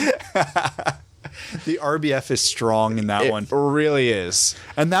me. The RBF is strong in that one. It really is.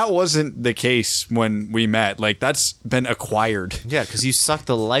 And that wasn't the case when we met. Like, that's been acquired. Yeah, because you suck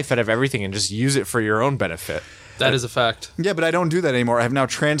the life out of everything and just use it for your own benefit. That is a fact. Yeah, but I don't do that anymore. I have now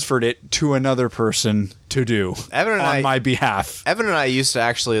transferred it to another person to do on my behalf. Evan and I used to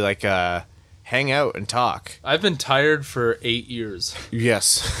actually like hang out and talk. I've been tired for 8 years.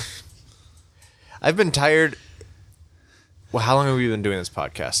 Yes. I've been tired. Well, how long have we been doing this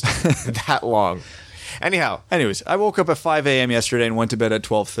podcast? That long. Anyways, I woke up at 5 a.m. yesterday and went to bed at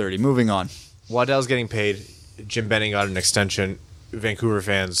 12:30. Moving on. Waddell's getting paid. Jim Benning got an extension. Vancouver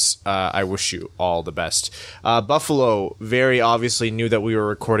fans, I wish you all the best. Buffalo very obviously knew that we were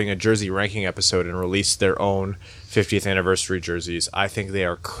recording a jersey ranking episode and released their own 50th anniversary jerseys. I think they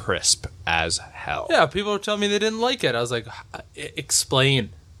are crisp as hell. Yeah, people were telling me they didn't like it. I was like, explain.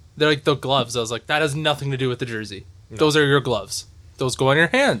 They're like the gloves. I was like, that has nothing to do with the jersey. No. Those are your gloves. Those go on your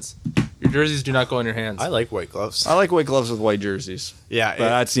hands. Your jerseys do not go in your hands. I like white gloves. I like white gloves with white jerseys. Yeah, But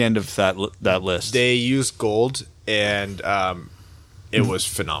that's the end of that list. they used gold, and it was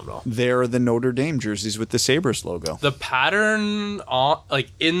phenomenal. They're the Notre Dame jerseys with the Sabres logo. The pattern on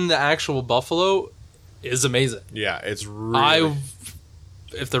in the actual buffalo is amazing. Yeah, it's really.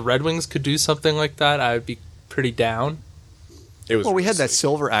 If the Red Wings could do something like that, I would be pretty down. It was. Well, we really had that sick.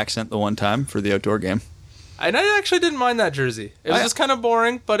 silver accent the one time for the outdoor game. And I actually didn't mind that jersey. It was just kind of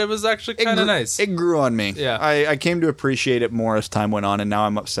boring, but it was actually kind of nice. It grew on me. Yeah. I came to appreciate it more as time went on, and now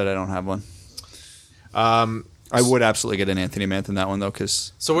I'm upset I don't have one. I would absolutely get an Anthony Mantha in that one, though,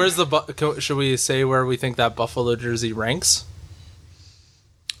 because... So where's should we say where we think that Buffalo jersey ranks?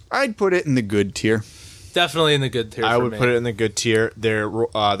 I'd put it in the good tier. Definitely in the good tier. I for would me. put it in the good tier. They're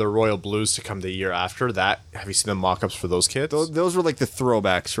the Royal Blues to come the year after that. Have you seen the mock-ups for those kids? Those were like the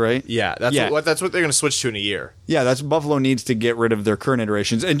throwbacks, right? Yeah, that's what they're going to switch to in a year. Yeah, that's Buffalo needs to get rid of their current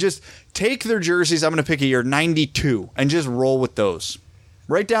iterations and just take their jerseys. I'm going to pick a year 92 and just roll with those.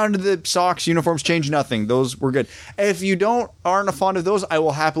 Right down to the socks, uniforms, change nothing. Those were good. If you aren't a fond of those, I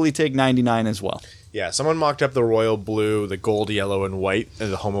will happily take 99 as well. Yeah, someone mocked up the royal blue, the gold, yellow, and white as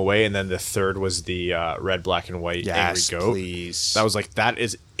the home away, and then the third was the red, black, and white Yes, Angry Goat. please. That was that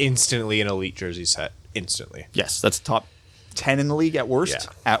is instantly an elite jersey set. Instantly. Yes, that's top 10 in the league at worst.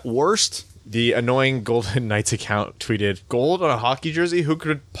 Yeah. At worst. The annoying Golden Knights account tweeted, "Gold on a hockey jersey? Who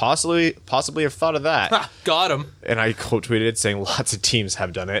could possibly have thought of that?" Got him. And I quote tweeted saying lots of teams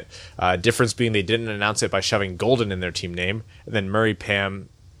have done it. Difference being they didn't announce it by shoving Golden in their team name. And then Murray Pam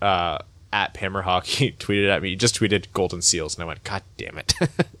at Pammer Hockey tweeted at me, just tweeted Golden Seals, and I went, God damn it.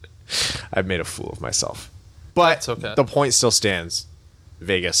 I've made a fool of myself. But That's okay. The point still stands.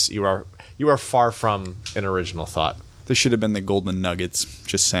 Vegas, you are far from an original thought. This should have been the Golden Nuggets.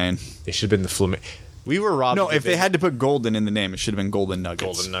 Just saying. It should have been the Flamingo. We were robbed. No, if they had to put Golden in the name, it should have been Golden Nuggets.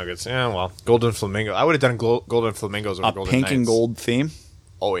 Golden Nuggets. Yeah, well, Golden Flamingo. I would have done Golden Flamingos over A Golden pink Knights. and gold theme.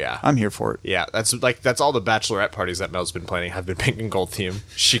 Oh yeah, I'm here for it. yeah. That's all the bachelorette parties that Mel's been planning have been pink and gold theme.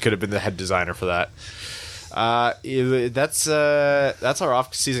 She could have been the head designer for that. That's our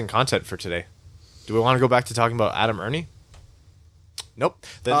off-season content for today. Do we want to go back to talking about Adam-Erne? Nope.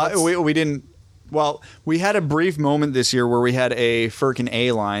 Then We didn't. Well, we had a brief moment this year where we had a Firkin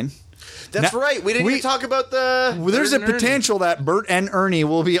A line. that's Now- right. We didn't even talk about the. Well, there's a Bert-Ehn-Erne. potential that Bert-Ehn-Erne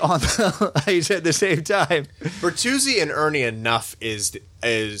will be on the ice at the same time. Bertuzzi and Ernie enough is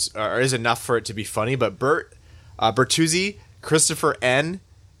enough for it to be funny, but Bertuzzi, Christopher N,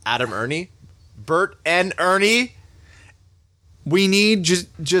 Adam-Erne, Bert-Ehn-Erne. We need just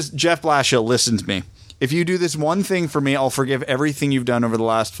Jeff Blashill, listen to me. If you do this one thing for me, I'll forgive everything you've done over the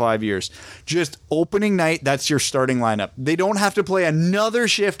last 5 years. Just opening night, that's your starting lineup. They don't have to play another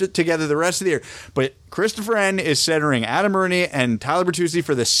shift together the rest of the year. But Christopher N is centering Adam-Erne and Tyler Bertuzzi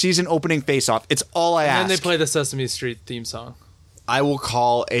for the season opening faceoff. It's all I ask. And they play the Sesame Street theme song. I will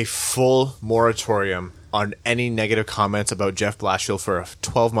call a full moratorium on any negative comments about Jeff Blashill for a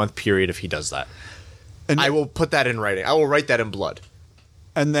 12-month period if he does that. And- I will put that in writing. I will write that in blood.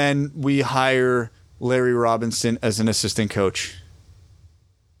 And then we hire Larry Robinson as an assistant coach.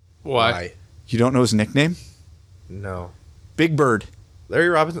 Why? You don't know his nickname? No. Big Bird. Larry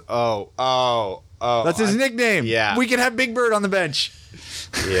Robinson? Oh. That's his nickname. yeah. We can have Big Bird on the bench.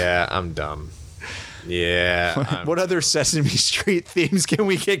 Yeah, I'm dumb. Yeah. What other Sesame Street themes can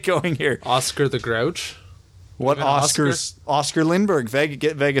we get going here? Oscar the Grouch? What Even Oscar? Oscar Lindbergh.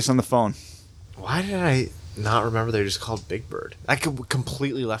 Get Vegas on the phone. Why did I not remember they were just called Big Bird? That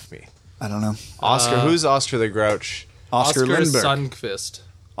completely left me. I don't know. Oscar, who's Oscar the Grouch? Oscar Lindbergh. Sundqvist.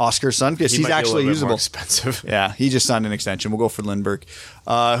 Oscar Sundqvist. He He's might be a actually little bit more usable. expensive. Yeah, he just signed an extension. We'll go for Lindbergh.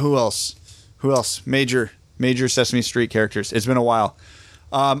 Who else? Major Sesame Street characters. It's been a while.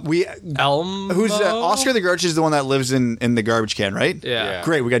 Elmo? Who's Oscar the Grouch is the one that lives in the garbage can, right? Yeah. Yeah.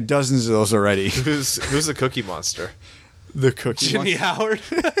 Great, we got dozens of those already. Who's the Cookie Monster? The cookie. Jimmy Howard?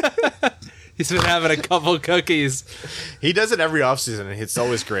 He's been having a couple cookies. He does it every offseason, and it's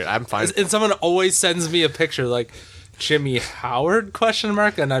always great. I'm fine. And someone always sends me a picture like, Jimmy Howard, ?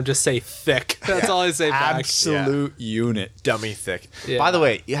 And I just say thick. That's all I say back. Absolute unit. Dummy thick. Yeah. By the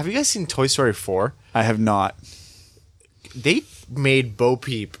way, have you guys seen Toy Story 4? I have not. They made Bo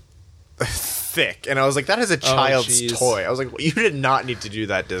Peep thick, and I was like, that is a child's jeez. toy. I was like, you did not need to do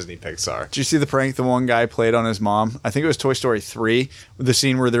that, Disney Pixar. Did you see the prank the one guy played on his mom? I think it was Toy Story 3, with the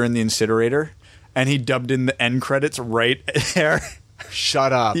scene where they're in the incinerator, and he dubbed in the end credits right there.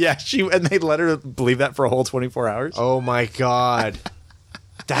 Shut up. Yeah, and they let her believe that for a whole 24 hours. Oh my god.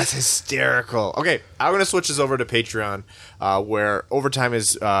 That's hysterical. Okay, I'm going to switch this over to Patreon, where Overtime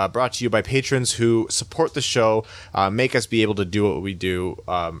is brought to you by patrons who support the show, make us be able to do what we do.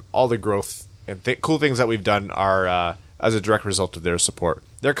 All the growth and cool things that we've done are as a direct result of their support.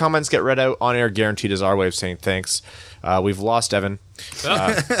 Their comments get read out on air, guaranteed, is our way of saying thanks. We've lost Evan.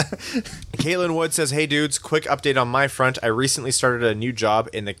 Caitlin Wood says, hey dudes, quick update on my front. I recently started a new job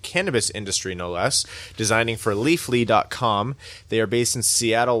in the cannabis industry, no less, designing for Leafly.com. They are based in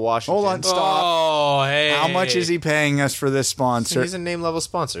Seattle, Washington. Hold on, stop. Oh, hey. How much is he paying us for this sponsor? He's a name level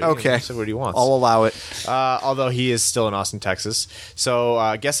sponsor. Okay. He can say what he wants. I'll allow it. Although he is still in Austin, Texas. So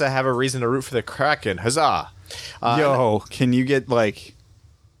I guess I have a reason to root for the Kraken. Huzzah. Yo, can you get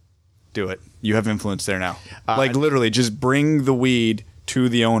do it. You have influence there now. Literally, just bring the weed to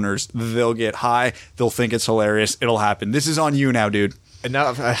the owners. They'll get high. They'll think it's hilarious. It'll happen. This is on you now, dude. And now,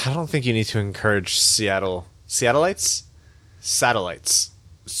 I don't think you need to encourage Seattleites? Satellites.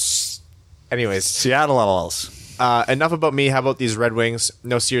 Anyways. Seattle's. Enough about me. How about these Red Wings?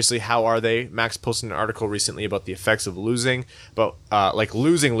 No, seriously, how are they? Max posted an article recently about the effects of losing,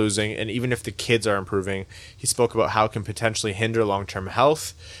 losing, and even if the kids are improving, he spoke about how it can potentially hinder long-term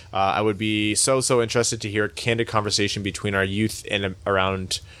health. I would be so interested to hear a candid conversation between our youth and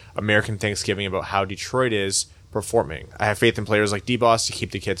around American Thanksgiving about how Detroit is performing. I have faith in players like D-Boss to keep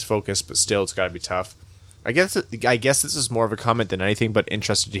the kids focused, but still, it's got to be tough. I guess this is more of a comment than anything, but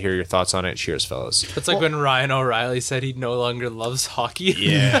interested to hear your thoughts on it. Cheers, fellas. It's like when Ryan O'Reilly said he no longer loves hockey.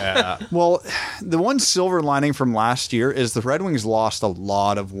 Yeah. Well, the one silver lining from last year is the Red Wings lost a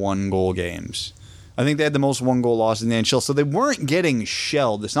lot of one-goal games. I think they had the most one-goal loss in the NHL, so they weren't getting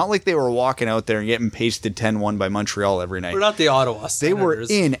shelled. It's not like they were walking out there and getting pasted 10-1 by Montreal every night. We're not the Ottawa Senators.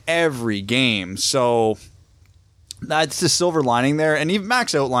 They were in every game, so that's the silver lining there. And even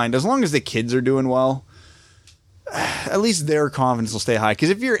Max outlined, as long as the kids are doing well, at least their confidence will stay high. Because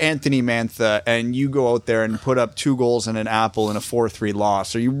if you're Anthony Mantha and you go out there and put up 2 goals and an apple in a 4-3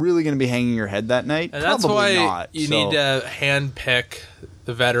 loss, are you really going to be hanging your head that night? And that's Probably why not. you need to handpick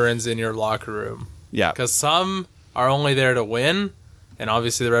the veterans in your locker room. Yeah. Because some are only there to win, and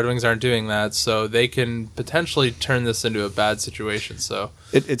obviously the Red Wings aren't doing that, so they can potentially turn this into a bad situation. So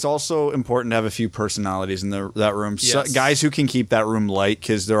it's also important to have a few personalities in that room. Yes. So, guys who can keep that room light,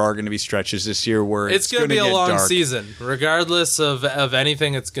 because there are going to be stretches this year where it's going to be a get long dark. season. Regardless of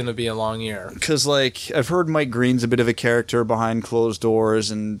anything, it's going to be a long year. Because, I've heard Mike Green's a bit of a character behind closed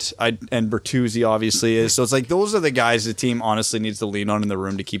doors, and Bertuzzi obviously is. So it's those are the guys the team honestly needs to lean on in the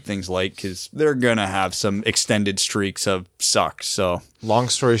room to keep things light, because they're going to have some extended streaks of suck. So, long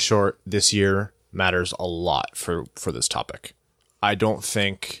story short, this year matters a lot for this topic. I don't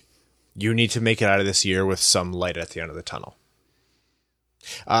think you need to make it out of this year with some light at the end of the tunnel.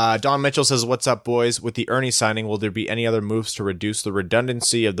 Don Mitchell says, what's up, boys? With the Ernie signing, will there be any other moves to reduce the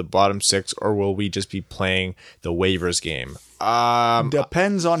redundancy of the bottom 6, or will we just be playing the waivers game?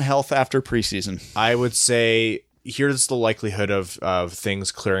 depends on health after preseason. I would say here's the likelihood of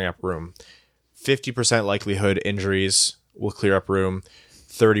things clearing up room. 50% likelihood injuries will clear up room.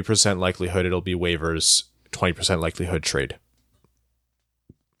 30% likelihood it'll be waivers. 20% likelihood trade.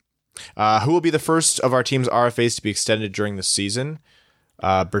 Who will be the first of our team's RFAs to be extended during the season?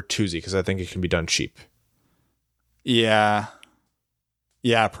 Bertuzzi, because I think it can be done cheap. Yeah,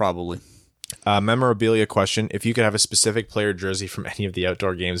 probably. Memorabilia question. If you could have a specific player jersey from any of the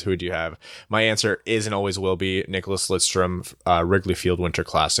outdoor games, who would you have? My answer is and always will be Nicholas Lidstrom, Wrigley Field Winter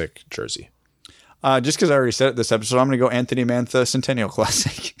Classic jersey. Just because I already said it this episode, I'm going to go Anthony Mantha Centennial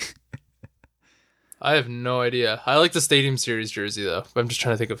Classic. I have no idea. I like the Stadium Series jersey, though. But I'm just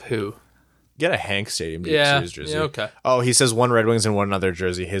trying to think of who. Get a Hank Stadium Series jersey. Yeah, okay. Oh, he says one Red Wings and one other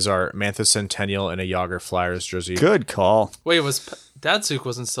jersey. His are Mantha Centennial and a Yager Flyers jersey. Good call. Wait, Datsuk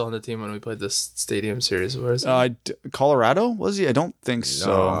wasn't still on the team when we played this Stadium Series? Where is he? Colorado, was he? I don't think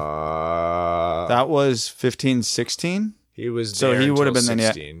so. That was 15-16? He was so there he would have been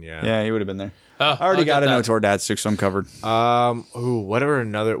 16, there. Yeah, he would have been there. Oh, I already got an that. outdoor Datsuk, so I'm covered.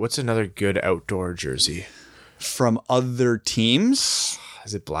 What's another good outdoor jersey? From other teams?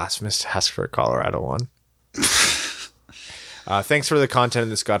 Is it blasphemous to ask for a Colorado one? Thanks for the content in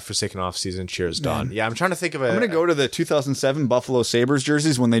this godforsaken offseason. Cheers, Don. Yeah, I'm trying to think of I'm going to go to the 2007 Buffalo Sabres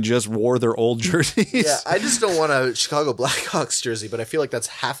jerseys when they just wore their old jerseys. Yeah, I just don't want a Chicago Blackhawks jersey, but I feel like that's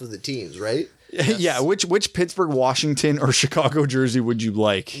half of the teams, right? Yeah, which Pittsburgh, Washington, or Chicago jersey would you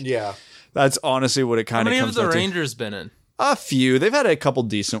like? Yeah. That's honestly what it How kind of many comes have down the to. Rangers been in? A few. They've had a couple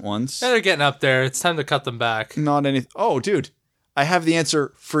decent ones. Yeah, they're getting up there. It's time to cut them back. Not any. Oh, dude. I have the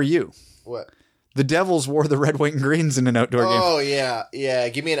answer for you. What? The Devils wore the red, white, and greens in an outdoor game. Oh, yeah. Yeah,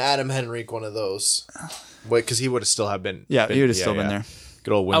 give me an Adam Henrique one of those. Wait, because he would have still have been. Yeah, he would have still been there.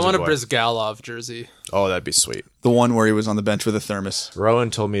 Good old I Windsor want a boy. Brizgalov jersey. Oh, that'd be sweet. The one where he was on the bench with a thermos.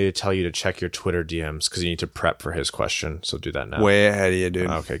 Rowan told me to tell you to check your Twitter DMs because you need to prep for his question. So do that now. Way ahead of you, dude.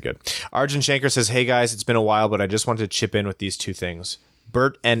 Okay, good. Arjun Shankar says, hey guys, it's been a while, but I just wanted to chip in with these two things.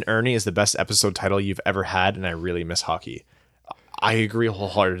 Bert-Ehn-Erne is the best episode title you've ever had, and I really miss hockey. I agree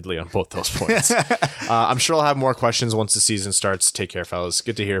wholeheartedly on both those points. I'm sure I'll have more questions once the season starts. Take care, fellas.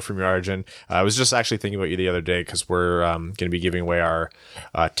 Good to hear from you, Arjun. I was just actually thinking about you the other day because we're going to be giving away our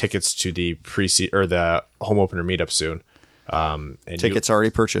tickets to the or the home opener meetup soon. And Tickets already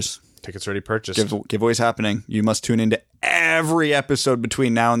purchased. Tickets already purchased. Giveaways happening. You must tune into every episode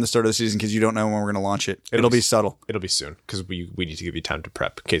between now and the start of the season because you don't know when we're going to launch it. It'll be subtle. It'll be soon because we need to give you time to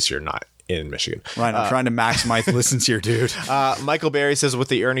prep in case you're not in Michigan. Right, I'm trying to maximize listens here, dude. Michael Barry says, with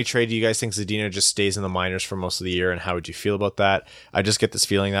the Erne trade, do you guys think Zadina just stays in the minors for most of the year, and how would you feel about that? I just get this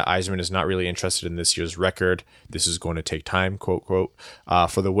feeling that Yzerman is not really interested in this year's record. This is going to take time, quote, quote,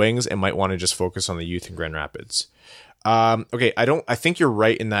 for the Wings, and might want to just focus on the youth in Grand Rapids. Okay, I think you're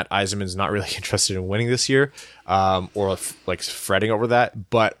right in that Yzerman's not really interested in winning this year, or like fretting over that,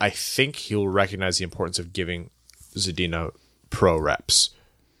 but I think he'll recognize the importance of giving Zadina pro reps.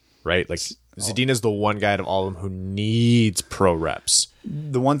 Right? Like Zadina's the one guy out of all of them who needs pro reps.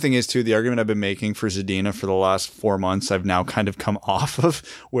 The one thing is, too, the argument I've been making for Zadina for the last 4 months, I've now kind of come off of,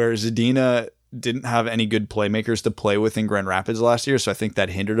 where Zadina didn't have any good playmakers to play with in Grand Rapids last year. So I think that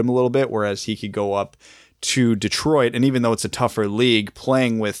hindered him a little bit, whereas he could go up to Detroit. And even though it's a tougher league,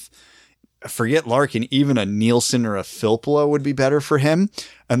 playing with, forget Larkin, even a Nielsen or a Filppula would be better for him.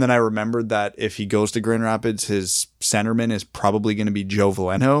 And then I remembered that if he goes to Grand Rapids, his centerman is probably going to be Joe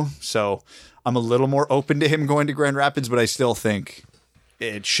Veleno. So I'm a little more open to him going to Grand Rapids, but I still think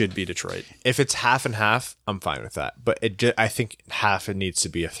it should be Detroit. If it's half and half, I'm fine with that. But I think half, it needs to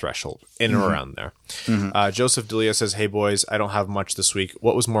be a threshold in or around there. Joseph Delia says, hey boys, I don't have much this week.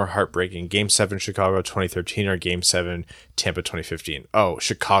 What was more heartbreaking, Game 7 Chicago 2013 or Game 7 Tampa 2015? Oh,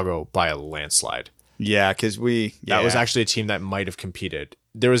 Chicago by a landslide. Yeah, because that was actually a team that might have competed.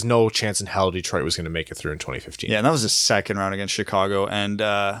 There was no chance in hell Detroit was going to make it through in 2015. Yeah, and that was the second round against Chicago. And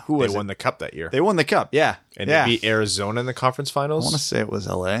who was They won the cup that year. They won the cup, yeah. And they beat Arizona in the conference finals? I want to say it was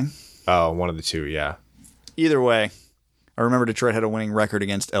LA. Oh, one of the two, yeah. Either way, I remember Detroit had a winning record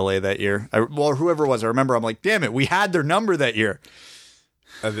against LA that year. Whoever it was, I remember I'm like, damn it, we had their number that year.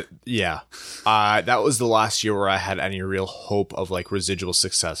 That was the last year where I had any real hope of like residual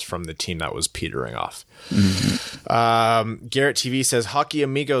success from the team that was petering off. Garrett TV says, Hockey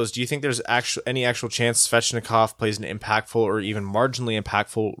Amigos, do you think there's any actual chance Svechnikov plays an impactful or even marginally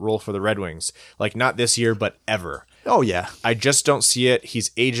impactful role for the Red Wings? Like not this year, but ever. Oh, yeah. I just don't see it.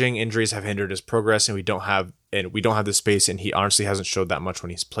 He's aging. Injuries have hindered his progress, and we don't have the space, and he honestly hasn't showed that much when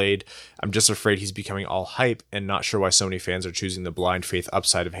he's played. I'm just afraid he's becoming all hype and not sure why so many fans are choosing the blind faith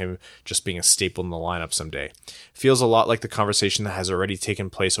upside of him just being a staple in the lineup someday. Feels a lot like the conversation that has already taken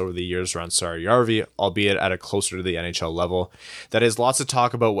place over the years around Saarajärvi, albeit at a closer to the NHL level. That is lots of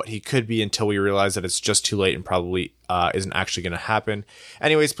talk about what he could be until we realize that it's just too late and probably isn't actually going to happen.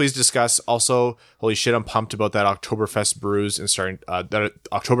 Anyways, please discuss. Also, holy shit, I'm pumped about that Oktoberfest brews and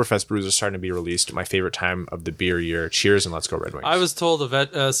Oktoberfest brews are starting to be released. My favorite time of the beer year. Cheers and let's go Red Wings. I was told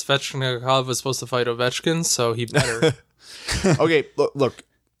Svechnikov was supposed to fight Ovechkin, so he better. Okay, look,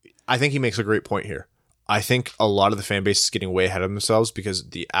 I think he makes a great point here. I think a lot of the fan base is getting way ahead of themselves because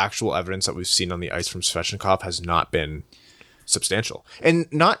the actual evidence that we've seen on the ice from Svechnikov has not been substantial. And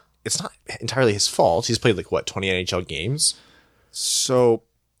it's not entirely his fault. He's played 20 NHL games. So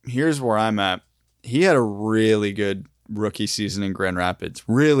here's where I'm at. He had a really good rookie season in Grand Rapids.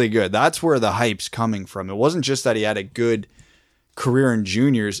 Really good. That's where the hype's coming from. It wasn't just that he had a good career in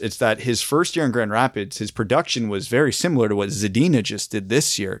juniors. It's that his first year in Grand Rapids, his production was very similar to what Zadina just did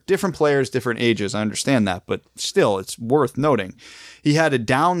this year. Different players, different ages. I understand that, but still, it's worth noting. He had a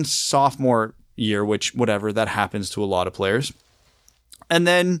down sophomore year, which, whatever, that happens to a lot of players. And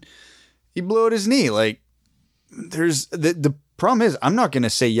then he blew out his knee. There's the problem is, I'm not going to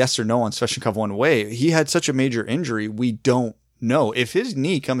say yes or no on Svechnikov one way. He had such a major injury, we don't know. If his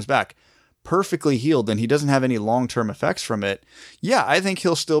knee comes back perfectly healed and he doesn't have any long-term effects from it, yeah, I think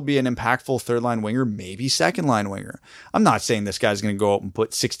he'll still be an impactful third-line winger, maybe second-line winger. I'm not saying this guy's going to go out and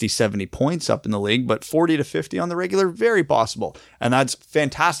put 60, 70 points up in the league, but 40 to 50 on the regular, very possible. And that's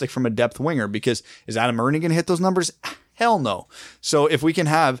fantastic from a depth winger because is Adam Erne going to hit those numbers? Hell no. So if we can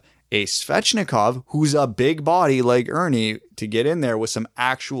have a Svechnikov, who's a big body like Erne, to get in there with some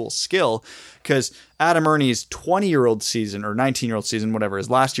actual skill, because Adam Ernie's 20-year-old season or 19-year-old season, whatever, his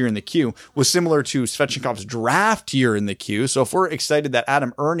last year in the queue was similar to Svechnikov's draft year in the queue. So if we're excited that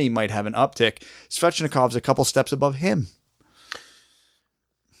Adam Erne might have an uptick, Svechnikov's a couple steps above him.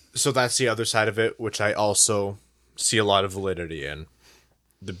 So that's the other side of it, which I also see a lot of validity in.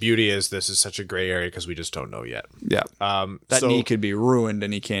 The beauty is this is such a gray area because we just don't know yet. Yeah. That knee could be ruined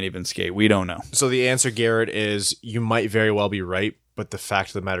and he can't even skate. We don't know. So the answer, Garrett, is you might very well be right, but the fact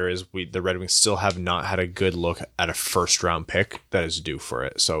of the matter is the Red Wings still have not had a good look at a first-round pick that is due for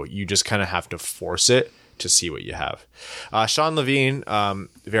it. So you just kind of have to force it to see what you have. Sean Levine,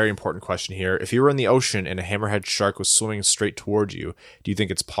 very important question here. If you were in the ocean and a hammerhead shark was swimming straight towards you, do you think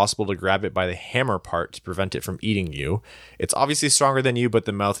it's possible to grab it by the hammer part to prevent it from eating you? It's obviously stronger than you, but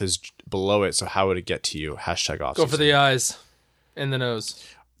the mouth is below it, so how would it get to you? #off. Go for the eyes and the nose.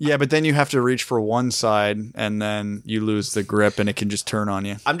 Yeah, but then you have to reach for one side and then you lose the grip and it can just turn on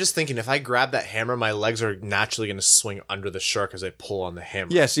you. I'm just thinking, if I grab that hammer, my legs are naturally going to swing under the shark as I pull on the hammer.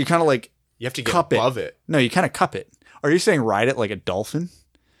 Yeah, so you kind of like You have to get cup above it. No, you kind of cup it. Are you saying ride it like a dolphin?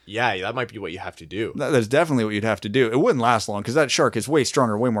 Yeah, that might be what you have to do. That's definitely what you'd have to do. It wouldn't last long because that shark is way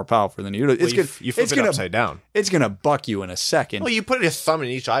stronger, way more powerful than you. It's Well, you flip it upside down. It's going to buck you in a second. Well, you put a thumb in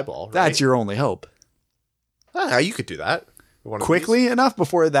each eyeball, right? That's your only hope. You could do that. Quickly enough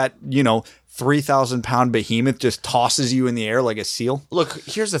before that, 3,000-pound behemoth just tosses you in the air like a seal. Look,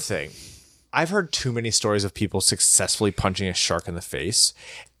 here's the thing. I've heard too many stories of people successfully punching a shark in the face.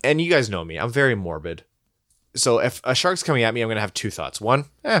 And you guys know me. I'm very morbid. So if a shark's coming at me, I'm going to have two thoughts. One,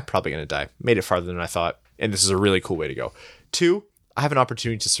 probably going to die. Made it farther than I thought. And this is a really cool way to go. Two, I have an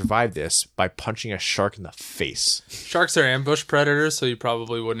opportunity to survive this by punching a shark in the face. Sharks are ambush predators, so you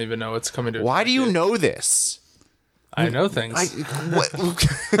probably wouldn't even know it's coming to. Why do you know this? I know things.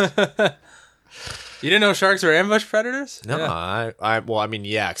 What? You didn't know sharks are ambush predators? No, Yeah.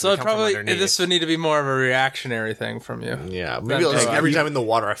 yeah. So this would need to be more of a reactionary thing from you. Yeah, maybe every time in the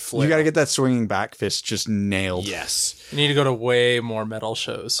water I flip. You got to get that swinging back fist just nailed. Yes. You need to go to way more metal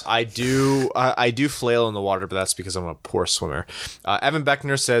shows. I do flail in the water, but that's because I'm a poor swimmer. Evan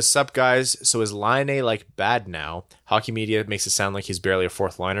Beckner says, "Sup guys, so is Line A like bad now? Hockey media makes it sound like he's barely a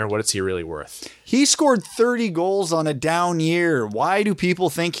fourth liner. What is he really worth?" He scored 30 goals on a down year. Why do people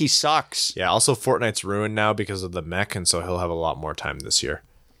think he sucks? Yeah, also Fortnite's ruined now because of the mech, and so he'll have a lot more time this year.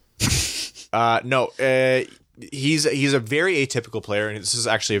 He's a very atypical player, and this is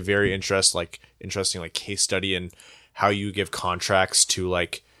actually a very interesting case study in how you give contracts to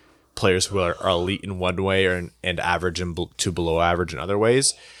like players who are elite in one way and average to below average in other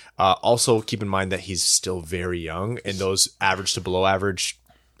ways. Also, keep in mind that he's still very young, and those average to below average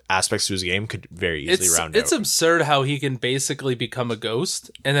aspects to his game could very easily round out. It's absurd how he can basically become a ghost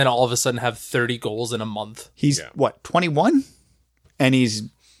and then all of a sudden have 30 goals in a month. He's, 21? And he's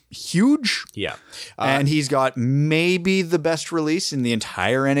huge? Yeah. And he's got maybe the best release in the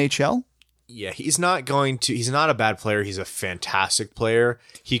entire NHL? Yeah, he's not a bad player. He's a fantastic player.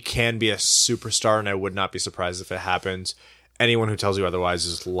 He can be a superstar, and I would not be surprised if it happens. Anyone who tells you otherwise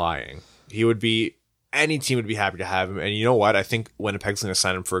is lying. Any team would be happy to have him. And you know what? I think Winnipeg's going to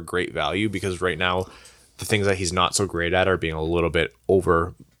sign him for a great value because right now the things that he's not so great at are being a little bit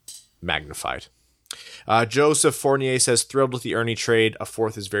over magnified. Joseph Fournier says, thrilled with the Erne trade. A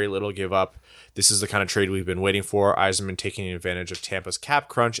fourth is very little give up. This is the kind of trade we've been waiting for. Yzerman taking advantage of Tampa's cap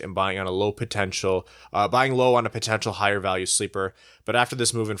crunch and buying low on a potential higher value sleeper. But after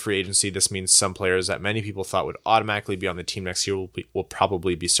this move in free agency, this means some players that many people thought would automatically be on the team next year will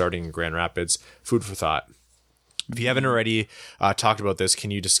probably be starting in Grand Rapids. Food for thought. If you haven't already talked about this, can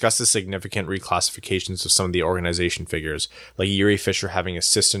you discuss the significant reclassifications of some of the organization figures, like Yuri Fisher having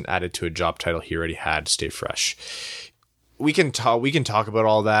assistant added to a job title he already had? Stay fresh. We can talk about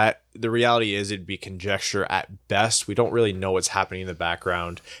all that. The reality is it'd be conjecture at best. We don't really know what's happening in the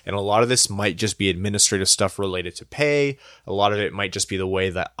background. And a lot of this might just be administrative stuff related to pay. A lot of it might just be the way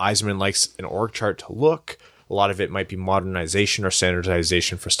that Yzerman likes an org chart to look. A lot of it might be modernization or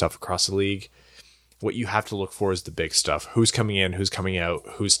standardization for stuff across the league. What you have to look for is the big stuff. Who's coming in, who's coming out,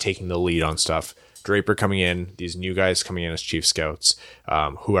 who's taking the lead on stuff. Draper coming in, these new guys coming in as chief scouts,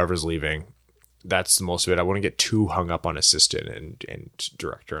 whoever's leaving. That's the most of it. I wouldn't get too hung up on assistant and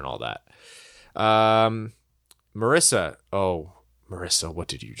director and all that. Marissa, what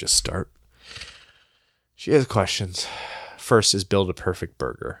did you just start? She has questions. First is build a perfect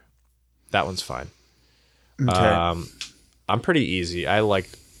burger. That one's fine. Okay. I'm pretty easy. I like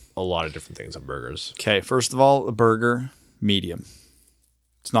a lot of different things on burgers. Okay, first of all, a burger, medium.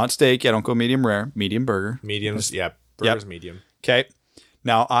 It's not steak. I don't go medium rare. Medium burger. Mediums, yeah. Burgers, medium. Okay.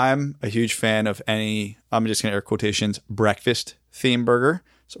 Now, I'm a huge fan of any, I'm just going to air quotations, breakfast theme burger.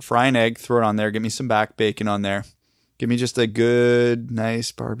 So fry an egg, throw it on there, give me some back bacon on there. Give me just a good,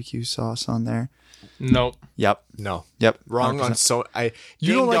 nice barbecue sauce on there. Nope. Yep. No. Yep. Wrong 100%. On so I.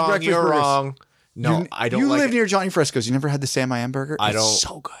 You don't like breakfast You're burgers. wrong. No, I don't You like live near Johnny Frisco's. You never had the Sam I Am burger? I don't. It's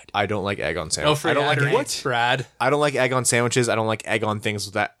so good. I don't like egg on No sandwiches. free I don't like ad egg. reads, Brad. I don't like egg on sandwiches. I don't like egg on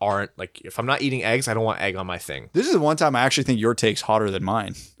things that aren't like. If I'm not eating eggs, I don't want egg on my thing. This is the one time I actually think your take's hotter than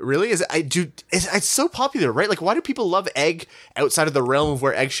mine. Really? Is it? It's so popular, right? Like, why do people love egg outside of the realm of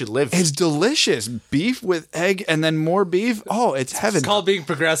where egg should live? It's delicious. Beef with egg and then more beef. Oh, it's heaven. It's called being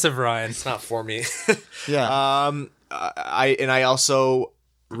progressive, Ryan. It's not for me. Yeah. I also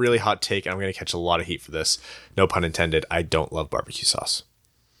really hot take, and I'm going to catch a lot of heat for this. No pun intended. I don't love barbecue sauce.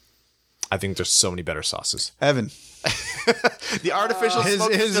 I think there's so many better sauces. Evan. The artificial smoke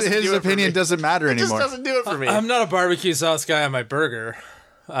doesn't do His it for opinion me. doesn't matter It just anymore. doesn't do it for me. I'm not a barbecue sauce guy on my burger.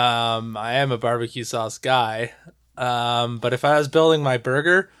 I am a barbecue sauce guy. But if I was building my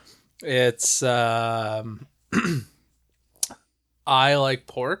burger, it's I like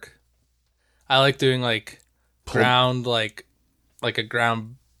pork. I like doing like ground like a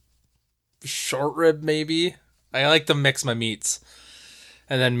ground short rib maybe. I like to mix my meats.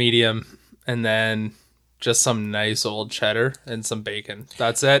 And then medium and then just some nice old cheddar and some bacon.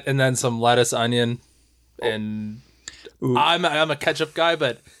 That's it. And then some lettuce, onion, and I'm a ketchup guy,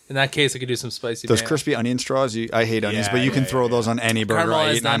 but in that case, I could do some spicy. Those mayo. crispy onion straws, I hate onions, but you can throw those on any burger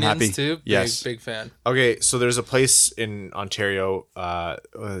I eat, Caramelized and I'm onions happy. too. Yes. Big fan. Okay, so there's a place in Ontario,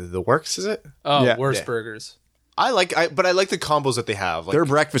 the Works, is it? Oh, Yeah. worst Yeah. burgers. But I like the combos that they have. Like, Their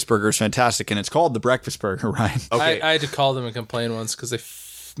breakfast burger is fantastic, and it's called the breakfast burger, Ryan. okay, I had to call them and complain once because they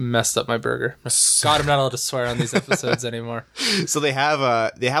messed up my burger. God, I'm not allowed to swear on these episodes anymore. so they have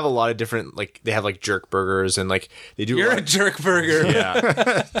a lot of different, like, they have like jerk burgers, and like they do. You're lot a jerk burger.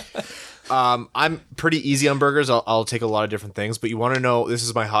 Yeah. I'm pretty easy on burgers. I'll take a lot of different things, but you want to know, this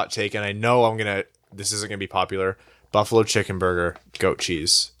is my hot take, and I know this isn't gonna be popular. Buffalo chicken burger, goat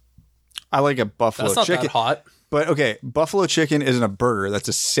cheese. I like a buffalo That's not chicken. that hot. But okay, buffalo chicken isn't a burger. That's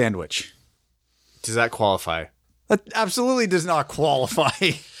a sandwich. Does that qualify? That absolutely does not qualify.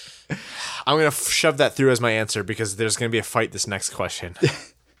 I'm gonna shove that through as my answer because there's gonna be a fight this next question.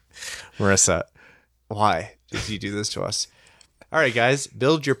 Marissa, why did you do this to us? All right, guys,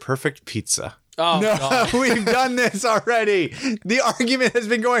 build your perfect pizza. Oh, No, God. we've done this already. The argument has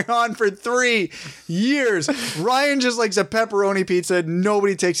been going on for 3 years. Ryan just likes a pepperoni pizza.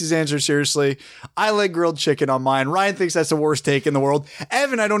 Nobody takes his answer seriously. I like grilled chicken on mine. Ryan thinks that's the worst take in the world.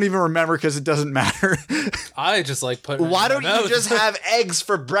 Evan, I don't even remember because it doesn't matter. I just like putting. Why it in don't my you mouth. just have eggs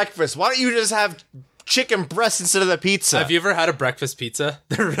for breakfast? Why don't you just have chicken breast instead of the pizza? Have you ever had a breakfast pizza?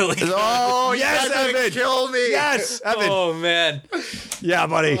 They're really good. Oh, yes, guys are gonna Evan. kill me. Yes, Evan. Oh man, Yeah,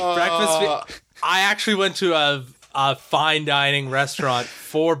 buddy. I actually went to a fine dining restaurant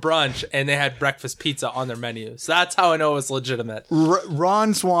for brunch, and they had breakfast pizza on their menu. So that's how I know it was legitimate.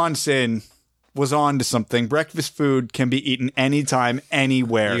 Ron Swanson was on to something. Breakfast food can be eaten anytime,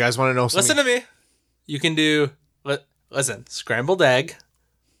 anywhere. You guys want to know something? Listen to me. You can do scrambled egg,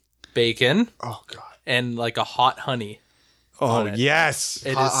 bacon, Oh god. and like a hot honey. Oh, it. yes.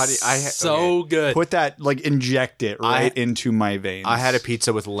 It Hot is honey, so good. Put that, inject it right into my veins. I had a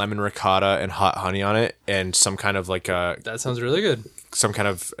pizza with lemon ricotta and hot honey on it, and some kind of like That sounds really good. some kind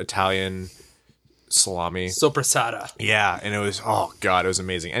of Italian salami. Sopressata. Yeah, and it was, oh god, it was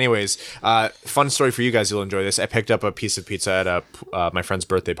amazing. Anyways, fun story for you guys. You'll enjoy this. I picked up a piece of pizza at my friend's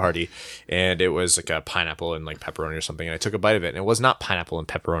birthday party, and it was like a pineapple and like pepperoni or something. And I took a bite of it, and it was not pineapple and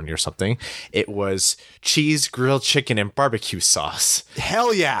pepperoni or something. It was cheese, grilled chicken, and barbecue sauce.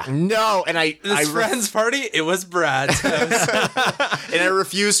 Hell yeah. No, and This friend's party, it was Brad's house. and I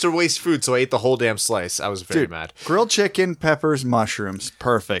refused to waste food, so I ate the whole damn slice. I was very mad. Grilled chicken, peppers, mushrooms.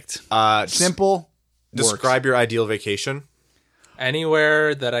 Perfect. Simple. Describe your ideal vacation.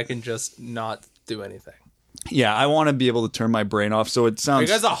 Anywhere that I can just not do anything. Yeah, I want to be able to turn my brain off. So it Are sounds.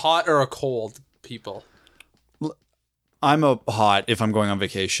 you guys a hot or a cold people? I'm a hot if I'm going on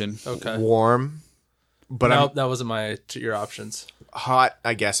vacation. Okay. Warm, but Nope, that wasn't your options. I'm hot,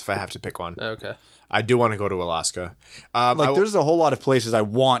 I guess, if I have to pick one. Okay. I do want to go to Alaska. There's a whole lot of places I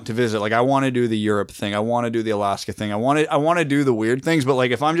want to visit. Like I want to do the Europe thing. I want to do the Alaska thing. I want to do the weird things. But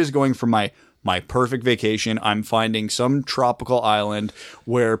like if I'm just going for my perfect vacation, I'm finding some tropical island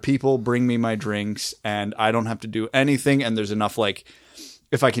where people bring me my drinks and I don't have to do anything. And there's enough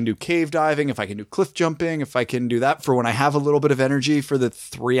if I can do cave diving, if I can do cliff jumping, if I can do that for when I have a little bit of energy for the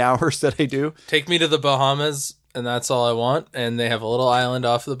 3 hours that I do. Take me to the Bahamas, and that's all I want. And they have a little island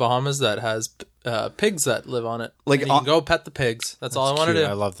off of the Bahamas that has pigs that live on it. Like, and you can go pet the pigs. That's all I want to do.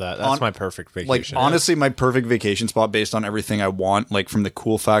 I love that. That's my perfect vacation. Honestly, my perfect vacation spot based on everything I want, like from the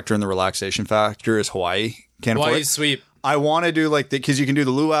cool factor and the relaxation factor, is Hawaii. Can't afford Hawaii's it. sweet. I want to do like because you can do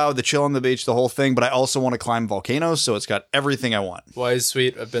the luau, the chill on the beach, the whole thing, but I also want to climb volcanoes, so it's got everything I want. Hawaii is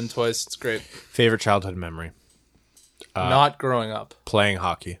sweet. I've been twice. It's great. Favorite childhood memory? Not growing up. Playing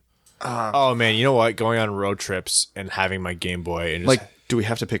hockey. Oh man, you know what? Going on road trips and having my Game Boy and just, Like, do we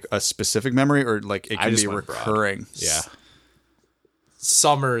have to pick a specific memory, or like it I can just be went broad. recurring? yeah.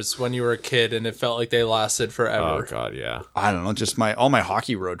 Summers when you were a kid and it felt like they lasted forever. Oh god, yeah. I don't know, just all my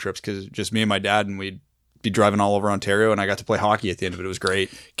hockey road trips, because just me and my dad, and we'd be driving all over Ontario, and I got to play hockey at the end of it. It was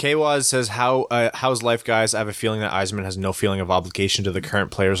great. Kwaz says, how's life, guys? I have a feeling that Yzerman has no feeling of obligation to the current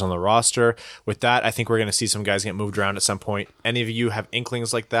players on the roster. With that, I think we're going to see some guys get moved around at some point. Any of you have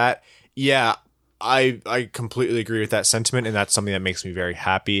inklings like that? Yeah, I completely agree with that sentiment, and that's something that makes me very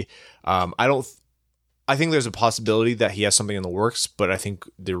happy. I think there's a possibility that he has something in the works, but I think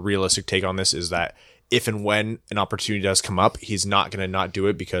the realistic take on this is that if and when an opportunity does come up, he's not going to not do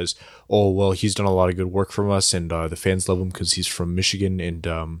it because, he's done a lot of good work from us, and the fans love him because he's from Michigan,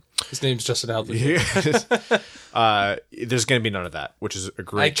 and His name's Justin Hadley. there's going to be none of that, which is a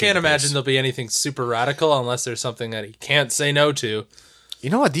great. I can't imagine there'll be anything super radical unless there's something that he can't say no to. You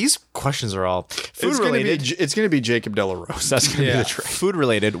know what? These questions are all food related. It's going to be Jacob Delarose. That's going to be Yeah. the trade. Food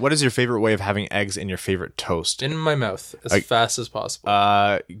related. What is your favorite way of having eggs in your favorite toast? In my mouth as fast as possible.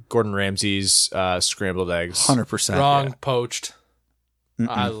 Gordon Ramsay's scrambled eggs. 100%. Wrong, poached.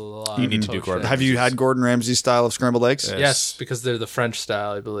 I love You need to do poached Gordon. eggs. Have you had Gordon Ramsay's style of scrambled eggs? Yes, because they're the French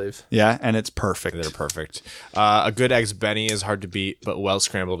style, I believe. Yeah, and it's perfect. They're perfect. A good eggs Benny is hard to beat, but well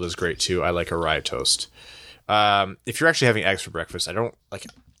scrambled is great too. I like a rye toast. If you're actually having eggs for breakfast,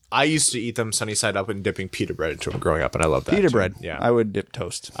 I used to eat them sunny side up and dipping pita bread into them growing up, and I love that. Pita too. bread. Yeah. I would dip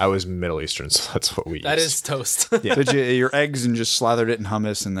toast. I was Middle Eastern, so that's what we used. That is toast. Did you your eggs and just slathered it in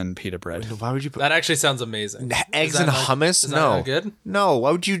hummus and then pita bread? Why would you put That actually sounds amazing. eggs Is that and not- hummus? is that No. not good? No,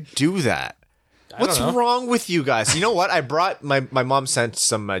 why would you do that? What's don't know. wrong with you guys? You know what? I brought my mom sent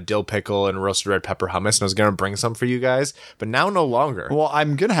some dill pickle and roasted red pepper hummus, and I was gonna bring some for you guys, but now no longer. Well,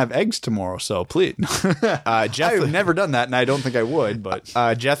 I'm gonna have eggs tomorrow, so please. I've never done that, and I don't think I would. But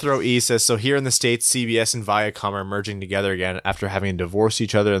Jethro E says, so here in the States, CBS and Viacom are merging together again after having divorced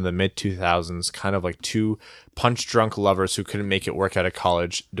each other in the mid 2000s, kind of like two punch-drunk lovers who couldn't make it work out of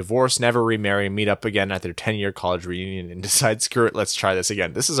college. Divorce, never remarry, meet up again at their 10-year college reunion and decide, screw it, let's try this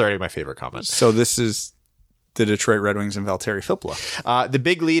again. This is already my favorite comment. so this is the Detroit Red Wings and Valtteri Filppula. The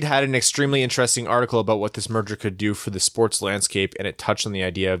Big Lead had an extremely interesting article about what this merger could do for the sports landscape, and it touched on the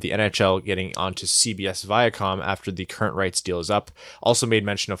idea of the NHL getting onto CBS Viacom after the current rights deal is up. Also made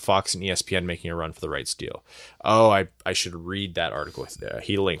mention of Fox and ESPN making a run for the rights deal. Oh, I should read that article.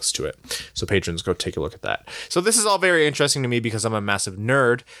 He links to it. So patrons, go take a look at that. So this is all very interesting to me because I'm a massive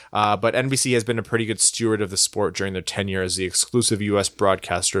nerd, but NBC has been a pretty good steward of the sport during their tenure as the exclusive U.S.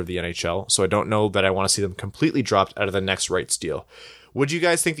 broadcaster of the NHL, so I don't know that I want to see them completely dropped out of the next rights deal. Would you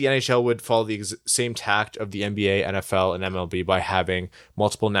guys think the NHL would follow the same tact of the NBA, NFL, and MLB by having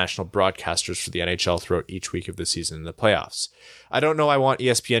multiple national broadcasters for the NHL throughout each week of the season in the playoffs? I don't know I want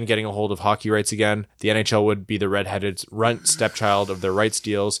ESPN getting a hold of hockey rights again. The NHL would be the redheaded runt stepchild of their rights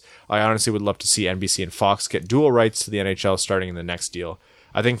deals. I honestly would love to see NBC and Fox get dual rights to the NHL starting in the next deal.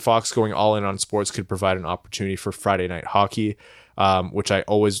 I think Fox going all in on sports could provide an opportunity for Friday night hockey, which I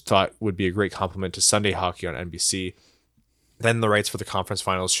always thought would be a great complement to Sunday hockey on NBC. Then the rights for the conference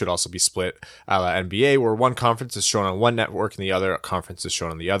finals should also be split a la NBA, where one conference is shown on one network and the other conference is shown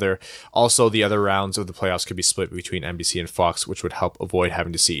on the other. Also, the other rounds of the playoffs could be split between NBC and Fox, which would help avoid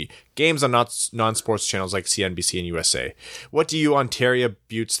having to see games on non-sports channels like CNBC and USA. What do you Ontario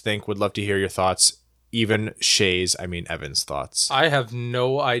Buttes think? Would love to hear your thoughts. Even Evan's thoughts. I have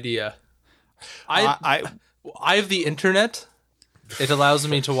no idea. I have the internet. It allows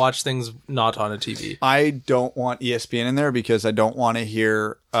me to watch things not on a TV. I don't want ESPN in there because I don't want to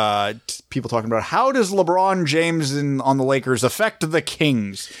hear people talking about how does LeBron James on the Lakers affect the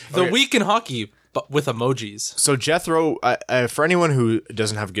Kings. The week in hockey, but with emojis. So Jethro, for anyone who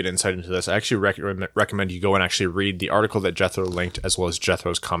doesn't have good insight into this, I actually recommend you go and actually read the article that Jethro linked as well as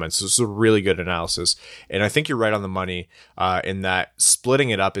Jethro's comments. This is a really good analysis. And I think you're right on the money in that splitting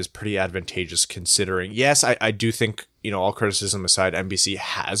it up is pretty advantageous considering, yes, I do think, all criticism aside, NBC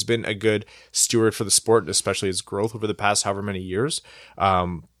has been a good steward for the sport, especially its growth over the past however many years.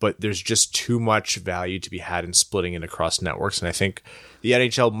 But there's just too much value to be had in splitting it across networks. And I think the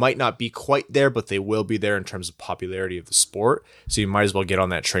NHL might not be quite there, but they will be there in terms of popularity of the sport. So you might as well get on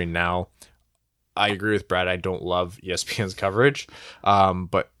that train now. I agree with Brad. I don't love ESPN's coverage.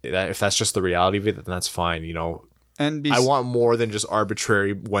 But if that's just the reality of it, then that's fine. NBC. I want more than just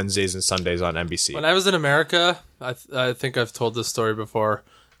arbitrary Wednesdays and Sundays on NBC. When I was in America, I think I've told this story before.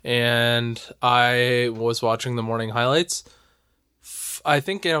 and I was watching the morning highlights. I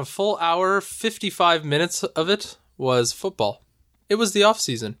think in a full hour, 55 minutes of it was football. It was the off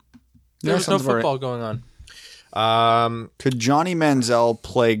season. There was no football going on. Could Johnny Manziel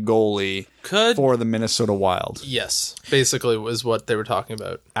play goalie for the Minnesota Wild? Yes, basically was what they were talking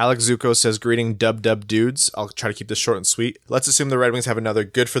about. Alex Zuko says, greeting dub dudes. I'll try to keep this short and sweet. Let's assume the Red Wings have another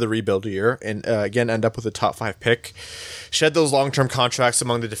good for the rebuild year and again end up with a top 5 pick. Shed those long-term contracts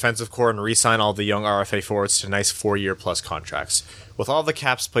among the defensive core and re-sign all the young RFA forwards to nice 4-year plus contracts. With all the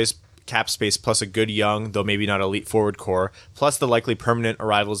cap space plus a good young, though maybe not elite forward core, plus the likely permanent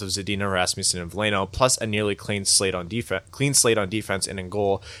arrivals of Zadina, Rasmussen, and Veleno, plus a nearly clean slate on defense and in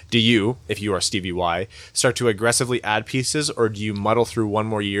goal, do you, if you are Stevie Y, start to aggressively add pieces, or do you muddle through one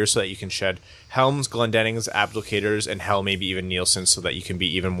more year so that you can shed Helms, Glendennings, applicators, and hell, maybe even Nielsen, so that you can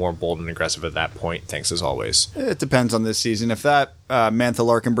be even more bold and aggressive at that point? Thanks as always. It depends on this season. If that Mantha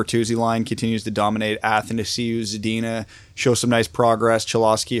Larkin Bertuzzi line continues to dominate, Athanasiou, Zadina show some nice progress,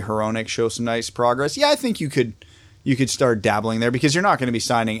 Cholowski, Hronek show some nice progress, yeah, I think you could start dabbling there, because you're not going to be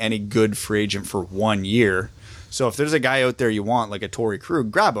signing any good free agent for 1 year. So if there's a guy out there you want, like a Torrey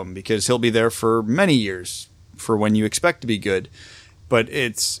Krug, grab him, because he'll be there for many years for when you expect to be good. But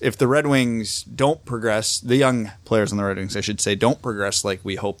if the Red Wings don't progress, the young players on the Red Wings, I should say, don't progress like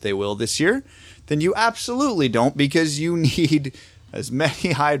we hope they will this year, then you absolutely don't, because you need as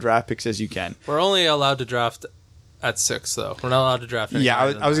many high draft picks as you can. We're only allowed to draft at 6, though. We're not allowed to draft any I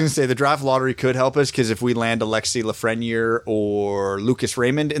was going to say the draft lottery could help us, because if we land Alexis Lafreniere or Lucas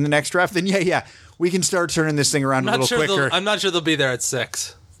Raymond in the next draft, then yeah, we can start turning this thing around a little quicker. I'm not sure they'll be there at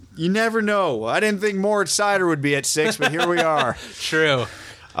 6. You never know. I didn't think Moritz Seider would be at 6, but here we are. True.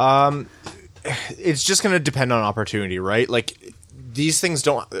 It's just going to depend on opportunity, right? Like, these things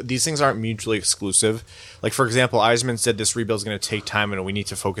aren't mutually exclusive. Like, for example, Eisman said this rebuild is going to take time and we need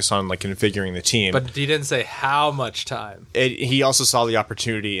to focus on, like, configuring the team. But he didn't say how much time. He also saw the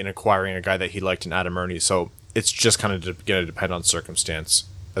opportunity in acquiring a guy that he liked in Adam Erne, so it's just kind of going to depend on circumstance,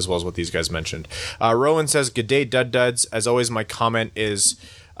 as well as what these guys mentioned. Rowan says, good day, duds. As always, my comment is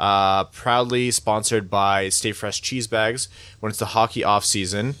proudly sponsored by Stay Fresh Cheese Bags. When it's the hockey off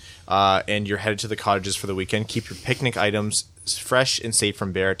season and you're headed to the cottages for the weekend, keep your picnic items fresh and safe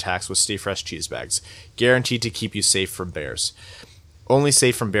from bear attacks with Stay Fresh Cheese Bags. Guaranteed to keep you safe from bears. Only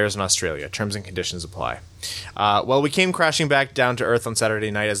safe from bears in Australia. Terms and conditions apply. Well, we came crashing back down to earth on Saturday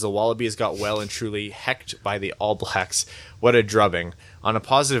night as the Wallabies got well and truly hecked by the All Blacks. What a drubbing. On a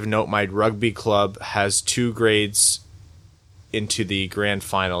positive note, my rugby club has 2 grades into the grand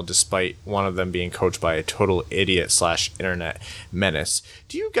final, despite one of them being coached by a total idiot / internet menace.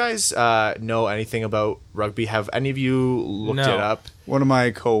 Do you guys know anything about rugby? Have any of you looked it up? One of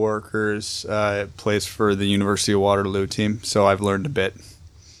my coworkers plays for the University of Waterloo team, so I've learned a bit.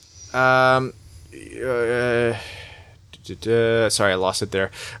 Sorry, I lost it there.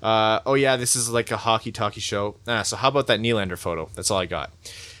 Oh yeah, this is like a hockey talkie show. So how about that Nylander photo? That's all I got.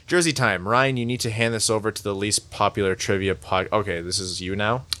 Jersey time. Ryan, you need to hand this over to the least popular trivia pod. Okay, this is you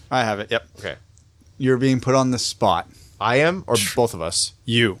now? I have it, yep. Okay. You're being put on the spot. I am, or both of us?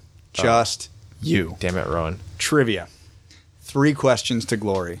 You. Just you. Damn it, Rowan. Trivia. 3 questions to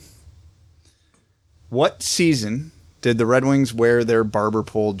glory. What season did the Red Wings wear their barber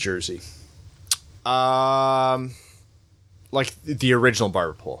pole jersey? Like the original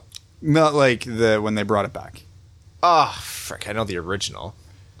barber pole. Not like when they brought it back. Oh, frick, I know the original.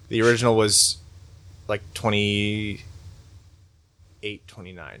 The original was like 27,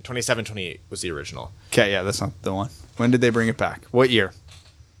 28 was the original. Okay, yeah, that's not the one. When did they bring it back? What year?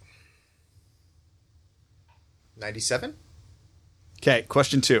 97? Okay,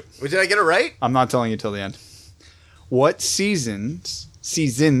 question 2. Wait, did I get it right? I'm not telling you till the end. What seasons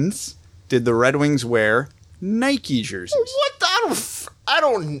did the Red Wings wear Nike jerseys? What? I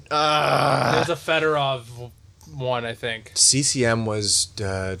don't. There's a Fedorov one, I think. CCM was.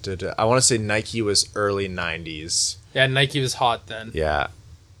 I want to say Nike was early 90s. Yeah, Nike was hot then. Yeah.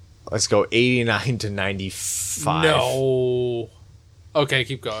 Let's go 89 to 95. No. Okay,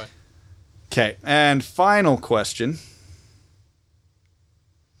 keep going. Okay, and final question.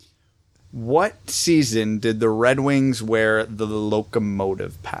 What season did the Red Wings wear the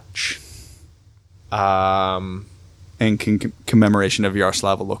locomotive patch? In commemoration of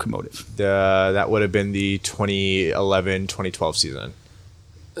Yaroslava Locomotive. That would have been the 2011-2012 season.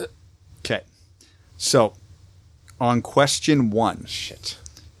 Okay. So, on question 1. Shit.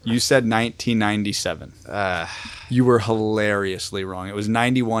 You said 1997. You were hilariously wrong. It was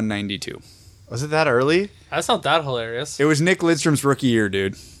 91-92. Was it that early? That's not that hilarious. It was Nick Lidstrom's rookie year,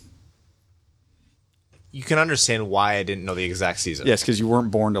 dude. you can understand why I didn't know the exact season. Yes, because you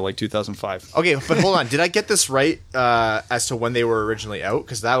weren't born till like 2005. Okay, but hold on. Did I get this right as to when they were originally out?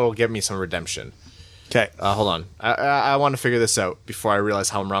 Because that will give me some redemption. Okay. Hold on. I want to figure this out before I realize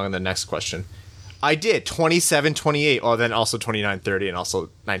how I'm wrong on the next question. I did 27, 28. Oh, then also 29, 30, and also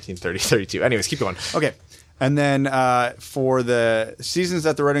 19, 30, 32. Anyways, keep going. Okay. And then for the seasons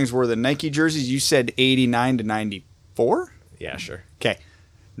that the Red Wings wore the Nike jerseys, you said 89 to 94? Yeah, sure. Okay.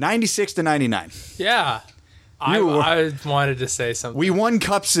 96 to 99. Yeah. I wanted to say something. We won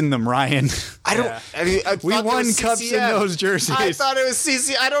cups in them, Ryan. I don't. Yeah. I mean, I We thought won it was cups in CCM. those jerseys. I thought it was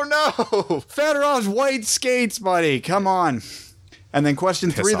CC. I don't know. Fedorov's white skates, buddy. Come on. And then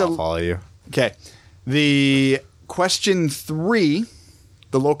question three. Piss off, all of you. Okay. The question 3,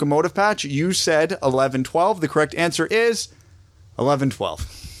 the locomotive patch, you said 11-12. The correct answer is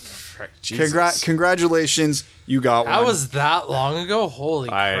 11-12. Congratulations. You got one. That was that long ago? Holy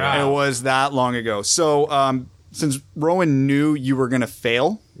I crap. It was that long ago. So, since Rowan knew you were going to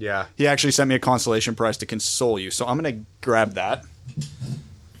fail, Yeah. he actually sent me a consolation prize to console you. So I'm going to grab that.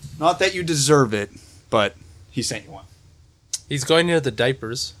 Not that you deserve it, but he sent you one. He's going near the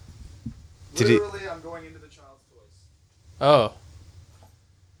diapers. Did he? Literally, I'm going into the child's toys. Oh.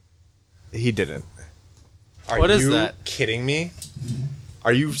 He didn't. Are What is you that? kidding me?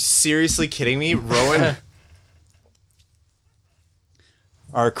 Are you seriously kidding me, Rowan?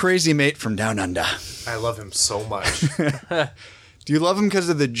 Our crazy mate from Down Under. I love him so much. Do you love him because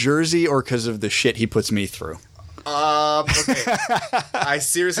of the jersey or because of the shit he puts me through? Okay. I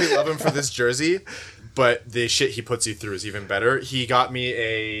seriously love him for this jersey, but the shit he puts you through is even better. He got me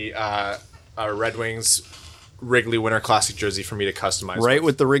a Red Wings Wrigley Winter Classic jersey for me to customize. Right,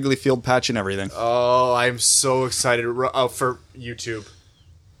 with the Wrigley Field patch and everything. Oh, I'm so excited for YouTube.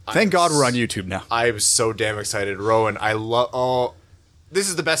 Thank God we're on YouTube now. I'm so damn excited, Rowan. I love. Oh, this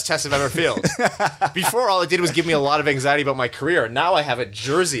is the best test I've ever failed. Before, all it did was give me a lot of anxiety about my career. Now I have a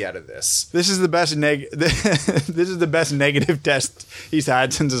jersey out of this. This is the best this is the best negative test he's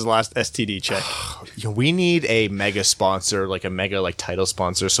had since his last STD check. You know, we need a mega sponsor, like a mega title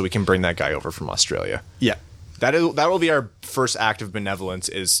sponsor, so we can bring that guy over from Australia. Yeah. That will be our first act of benevolence,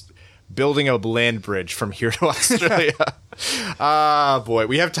 is building a land bridge from here to Australia. Boy,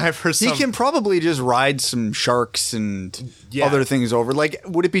 we have time for some. He can probably just ride some sharks and Yeah. other things over. Like,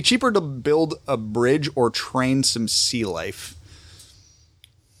 would it be cheaper to build a bridge or train some sea life?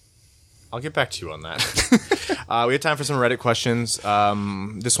 I'll get back to you on that. We have time for some Reddit questions.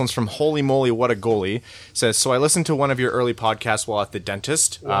 This one's from Holy Moly, What a Goalie. It says, so I listened to one of your early podcasts while at the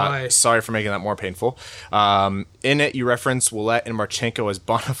dentist. Why? Sorry for making that more painful. In it, you reference Ouellet and Marchenko as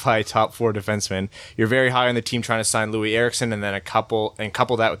bona fide top 4 defensemen. You're very high on the team trying to sign Louis Eriksson, and then couple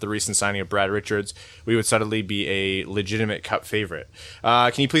that with the recent signing of Brad Richards. We would suddenly be a legitimate cup favorite.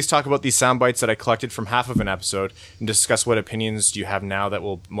 Can you please talk about these sound bites that I collected from half of an episode and discuss what opinions do you have now that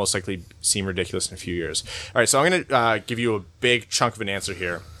will most likely seem ridiculous in a few years? All right, so I'm going to give you a big chunk of an answer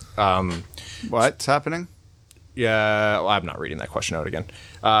here. What's happening? Yeah, well, I'm not reading that question out again.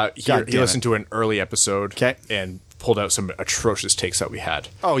 He damn listened to an early episode 'Kay. and pulled out some atrocious takes that we had.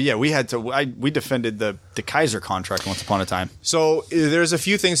 Oh, yeah, we had to. We defended the Kaiser contract once upon a time. So there's a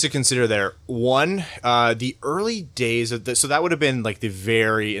few things to consider there. One, the early days of this, so that would have been like the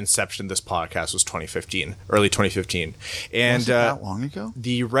very inception of this podcast was 2015, early 2015. And Was it that long ago?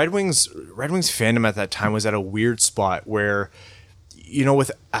 the Red Wings fandom at that time was at a weird spot where, you know,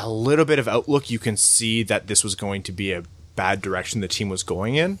 with a little bit of outlook, you can see that this was going to be a bad direction the team was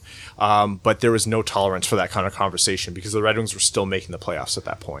going in. But there was no tolerance for that kind of conversation because the Red Wings were still making the playoffs at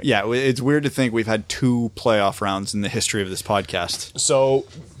that point. Yeah, it's weird to think we've had 2 playoff rounds in the history of this podcast. So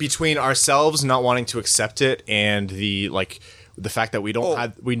between ourselves not wanting to accept it and the fact that we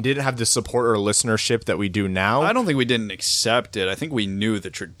didn't have the support or listenership that we do now. I don't think we didn't accept it. I think we knew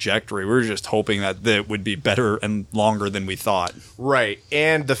the trajectory. We were just hoping that it would be better and longer than we thought. Right.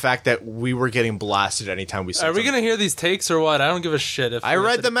 And the fact that we were getting blasted anytime we said Are we something. going to hear these takes or what? I don't give a shit. If I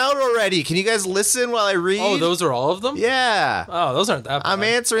read them out already. Can you guys listen while I read? Oh, those are all of them? Yeah. Oh, those aren't that bad. I'm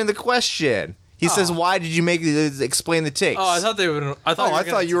answering the question. He says, "Why did you explain the takes?" Oh, I thought they would. I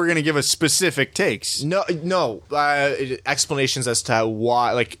thought You were going to give us specific takes. No, explanations as to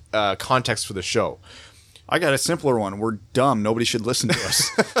why, context for the show. I got a simpler one. We're dumb. Nobody should listen to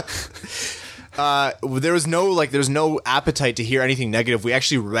us. There was no appetite to hear anything negative. We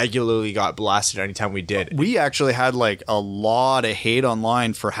actually regularly got blasted anytime we did. We actually had a lot of hate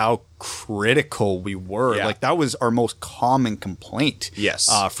online for how critical we were. Yeah. That was our most common complaint. Yes.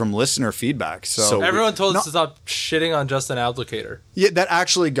 From listener feedback. So Everyone told us to stop shitting on Justin Applicator. yeah, that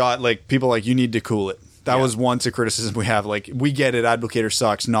actually got people you need to cool it. That was once a criticism we have. Like, we get it, Advocator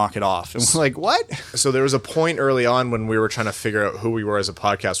sucks, knock it off. And we're like, what? So there was a point early on when we were trying to figure out who we were as a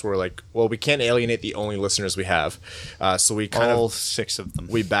podcast where we're like, well, we can't alienate the only listeners we have. So we kind All of 6 of them.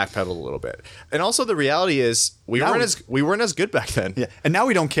 we backpedaled a little bit. And also the reality is we weren't as good back then. Yeah, and now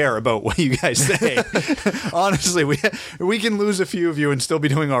we don't care about what you guys say. Honestly, we can lose a few of you and still be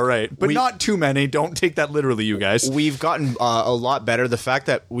doing all right, but not too many. Don't take that literally, you guys. We've gotten a lot better. The fact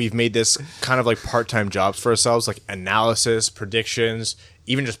that we've made this kind of like part-time jobs for ourselves, like analysis, predictions,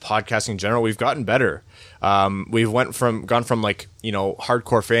 even just podcasting in general, we've gotten better. We've gone from like, you know,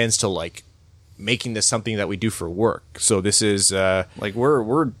 hardcore fans to like making this something that we do for work. So this is like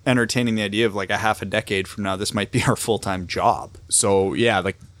we're entertaining the idea of like a half a decade from now, this might be our full-time job. So yeah,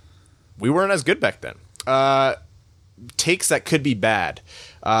 like we weren't as good back then. Takes that could be bad.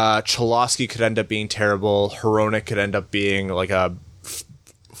 Cholosky could end up being terrible. Hronek could end up being like a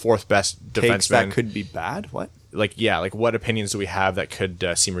fourth best defenseman. Takes that could be bad? What? Like, yeah, like what opinions do we have that could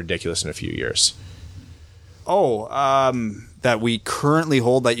seem ridiculous in a few years? That we currently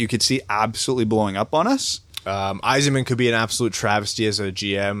hold that you could see absolutely blowing up on us? Eisenman could be an absolute travesty as a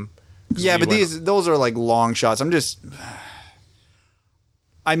GM. Yeah, but those are like long shots.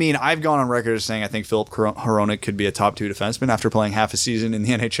 I mean, I've gone on record as saying I think Philip Hronek could be a top 2 defenseman after playing half a season in the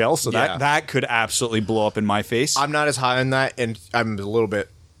NHL, so that could absolutely blow up in my face. I'm not as high on that, and I'm a little bit,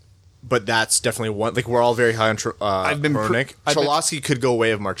 but that's definitely one. Like, we're all very high on Hronek. Cholosky could go way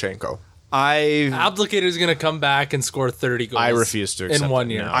of Marchenko. Abdelkader is going to come back and score 30 goals. I refuse to accept in 1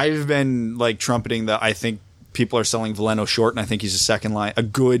 year. No. I've been like trumpeting that I think people are selling Veleno short, and I think he's a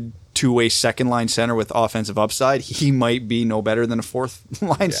good two-way second line center with offensive upside. He might be no better than a fourth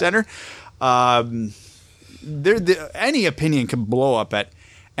line center. Any opinion can blow up at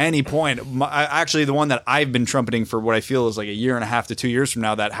any point. Actually, the one that I've been trumpeting for what I feel is like a year and a half to 2 years from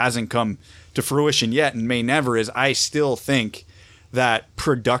now that hasn't come to fruition yet and may never is I still think that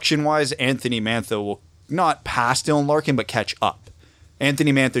production-wise, Anthony Mantha will not pass Dylan Larkin, but catch up.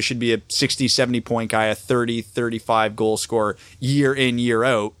 Anthony Mantha should be a 60, 70-point guy, a 30, 35 goal scorer year in, year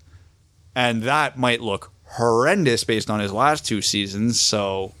out. And that might look horrendous based on his last 2 seasons.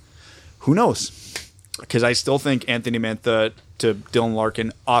 So who knows? Because I still think Anthony Mantha to Dylan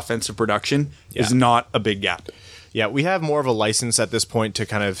Larkin offensive production is not a big gap. Yeah, we have more of a license at this point to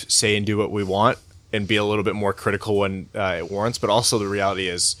kind of say and do what we want and be a little bit more critical when it warrants. But also the reality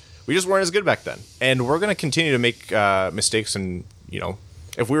is we just weren't as good back then. And we're going to continue to make mistakes and, you know,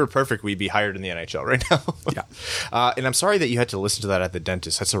 if we were perfect, we'd be hired in the NHL right now. Yeah. And I'm sorry that you had to listen to that at the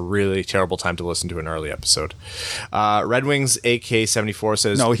dentist. That's a really terrible time to listen to an early episode. Red Wings AK74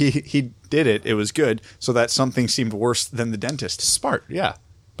 says... No, he did it. It was good. So that something seemed worse than the dentist. Smart, yeah.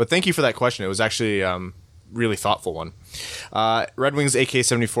 But thank you for that question. It was actually really thoughtful one. Red Wings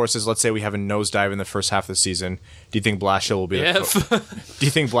AK74 says, let's say we have a nosedive in the first half of the season. Do you think Blashill will be Do you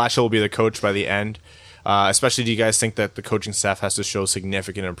think Blashill will be the coach by the end? Especially, do you guys think that the coaching staff has to show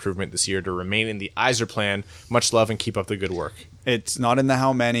significant improvement this year to remain in the Yzer plan? Much love and keep up the good work. It's not in the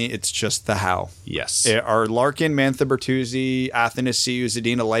how many, it's just the how. Yes. Are Larkin, Mantha, Bertuzzi, Athanas, Siu,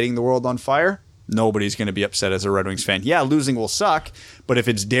 Zadina lighting the world on fire? Nobody's going to be upset as a Red Wings fan. Yeah, losing will suck, but if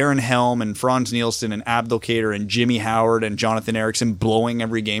it's Darren Helm and Franz Nielsen and Abdelkader and Jimmy Howard and Jonathan Ericsson blowing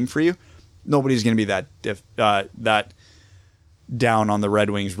every game for you, nobody's going to be that down on the Red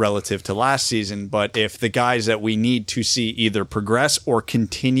Wings relative to last season. But if the guys that we need to see either progress or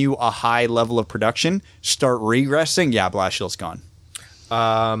continue a high level of production start regressing, Blashill's gone.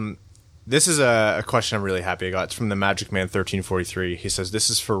 This is a question I'm really happy I got. It's from the Magic Man 1343. He says, this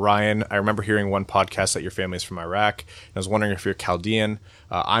is for Ryan. I remember hearing one podcast that your family is from Iraq, and I was wondering if you're Chaldean.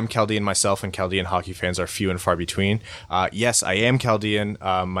 I'm Chaldean myself, and Chaldean hockey fans are few and far between. Yes, I am Chaldean.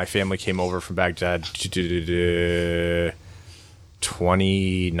 My family came over from Baghdad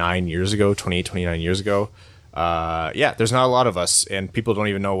 29 years ago. There's not a lot of us, and people don't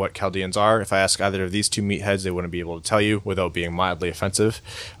even know what Chaldeans are. If I ask either of these two meatheads, they wouldn't be able to tell you without being mildly offensive.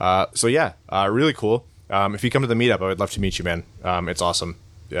 Really cool. If you come to the meetup, I would love to meet you, man. It's awesome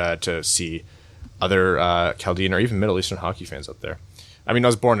to see other Chaldean or even Middle Eastern hockey fans up there. I mean, I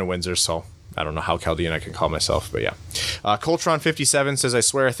was born in Windsor, so I don't know how Chaldean I can call myself, but yeah. Coltron57 says, I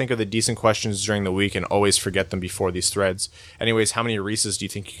swear I think of the decent questions during the week and always forget them before these threads. Anyways, how many Reese's do you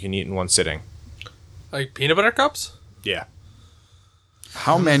think you can eat in one sitting? Like peanut butter cups? Yeah.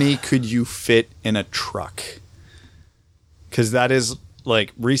 How many could you fit in a truck? Because that is,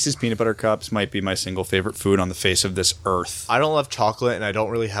 like, Reese's peanut butter cups might be my single favorite food on the face of this earth. I don't love chocolate, and I don't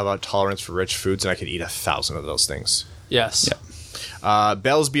really have a tolerance for rich foods, and I could eat 1,000 of those things. Yes. Yeah.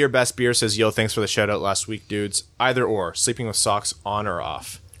 Bell's Beer Best Beer says, yo, thanks for the shout out last week, dudes. Either or, sleeping with socks on or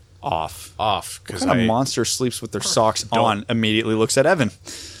off? Off. Off. What kind of monster sleeps with their socks on? Immediately looks at Evan.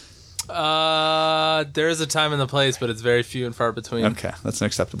 There is a time and the place, but it's very few and far between. Okay, that's an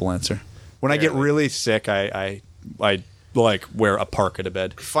acceptable answer. When I get really sick, I like wear a parka to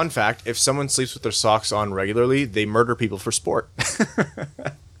bed. Fun fact, if someone sleeps with their socks on regularly, they murder people for sport.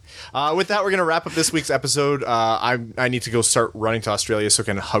 With that, we're going to wrap up this week's episode. I need to go start running to Australia so I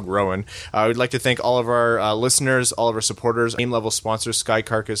can hug Rowan. I would like to thank all of our listeners, all of our supporters, main-level sponsors, Sky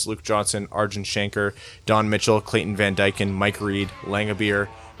Carcass, Luke Johnson, Arjun Shankar, Don Mitchell, Clayton Van Dyken, Mike Reed, Langabeer,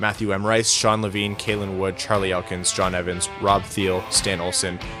 Matthew M. Rice, Sean Levine, Kaylin Wood, Charlie Elkins, John Evans, Rob Thiel, Stan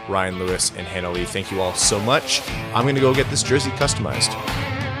Olson, Ryan Lewis, and Hannah Lee. Thank you all so much. I'm going to go get this jersey customized.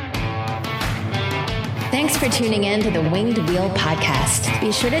 Thanks for tuning in to the Winged Wheel Podcast.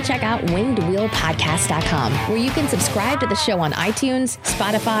 Be sure to check out wingedwheelpodcast.com, where you can subscribe to the show on iTunes,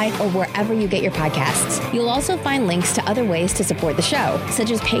 Spotify, or wherever you get your podcasts. You'll also find links to other ways to support the show,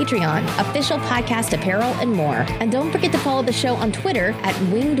 such as Patreon, official podcast apparel, and more. And don't forget to follow the show on Twitter at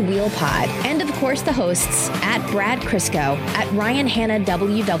Winged Wheel Pod. And of course, the hosts at Brad Crisco, at Ryan Hanna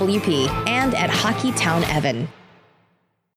WWP, and at Hockey Town Evan.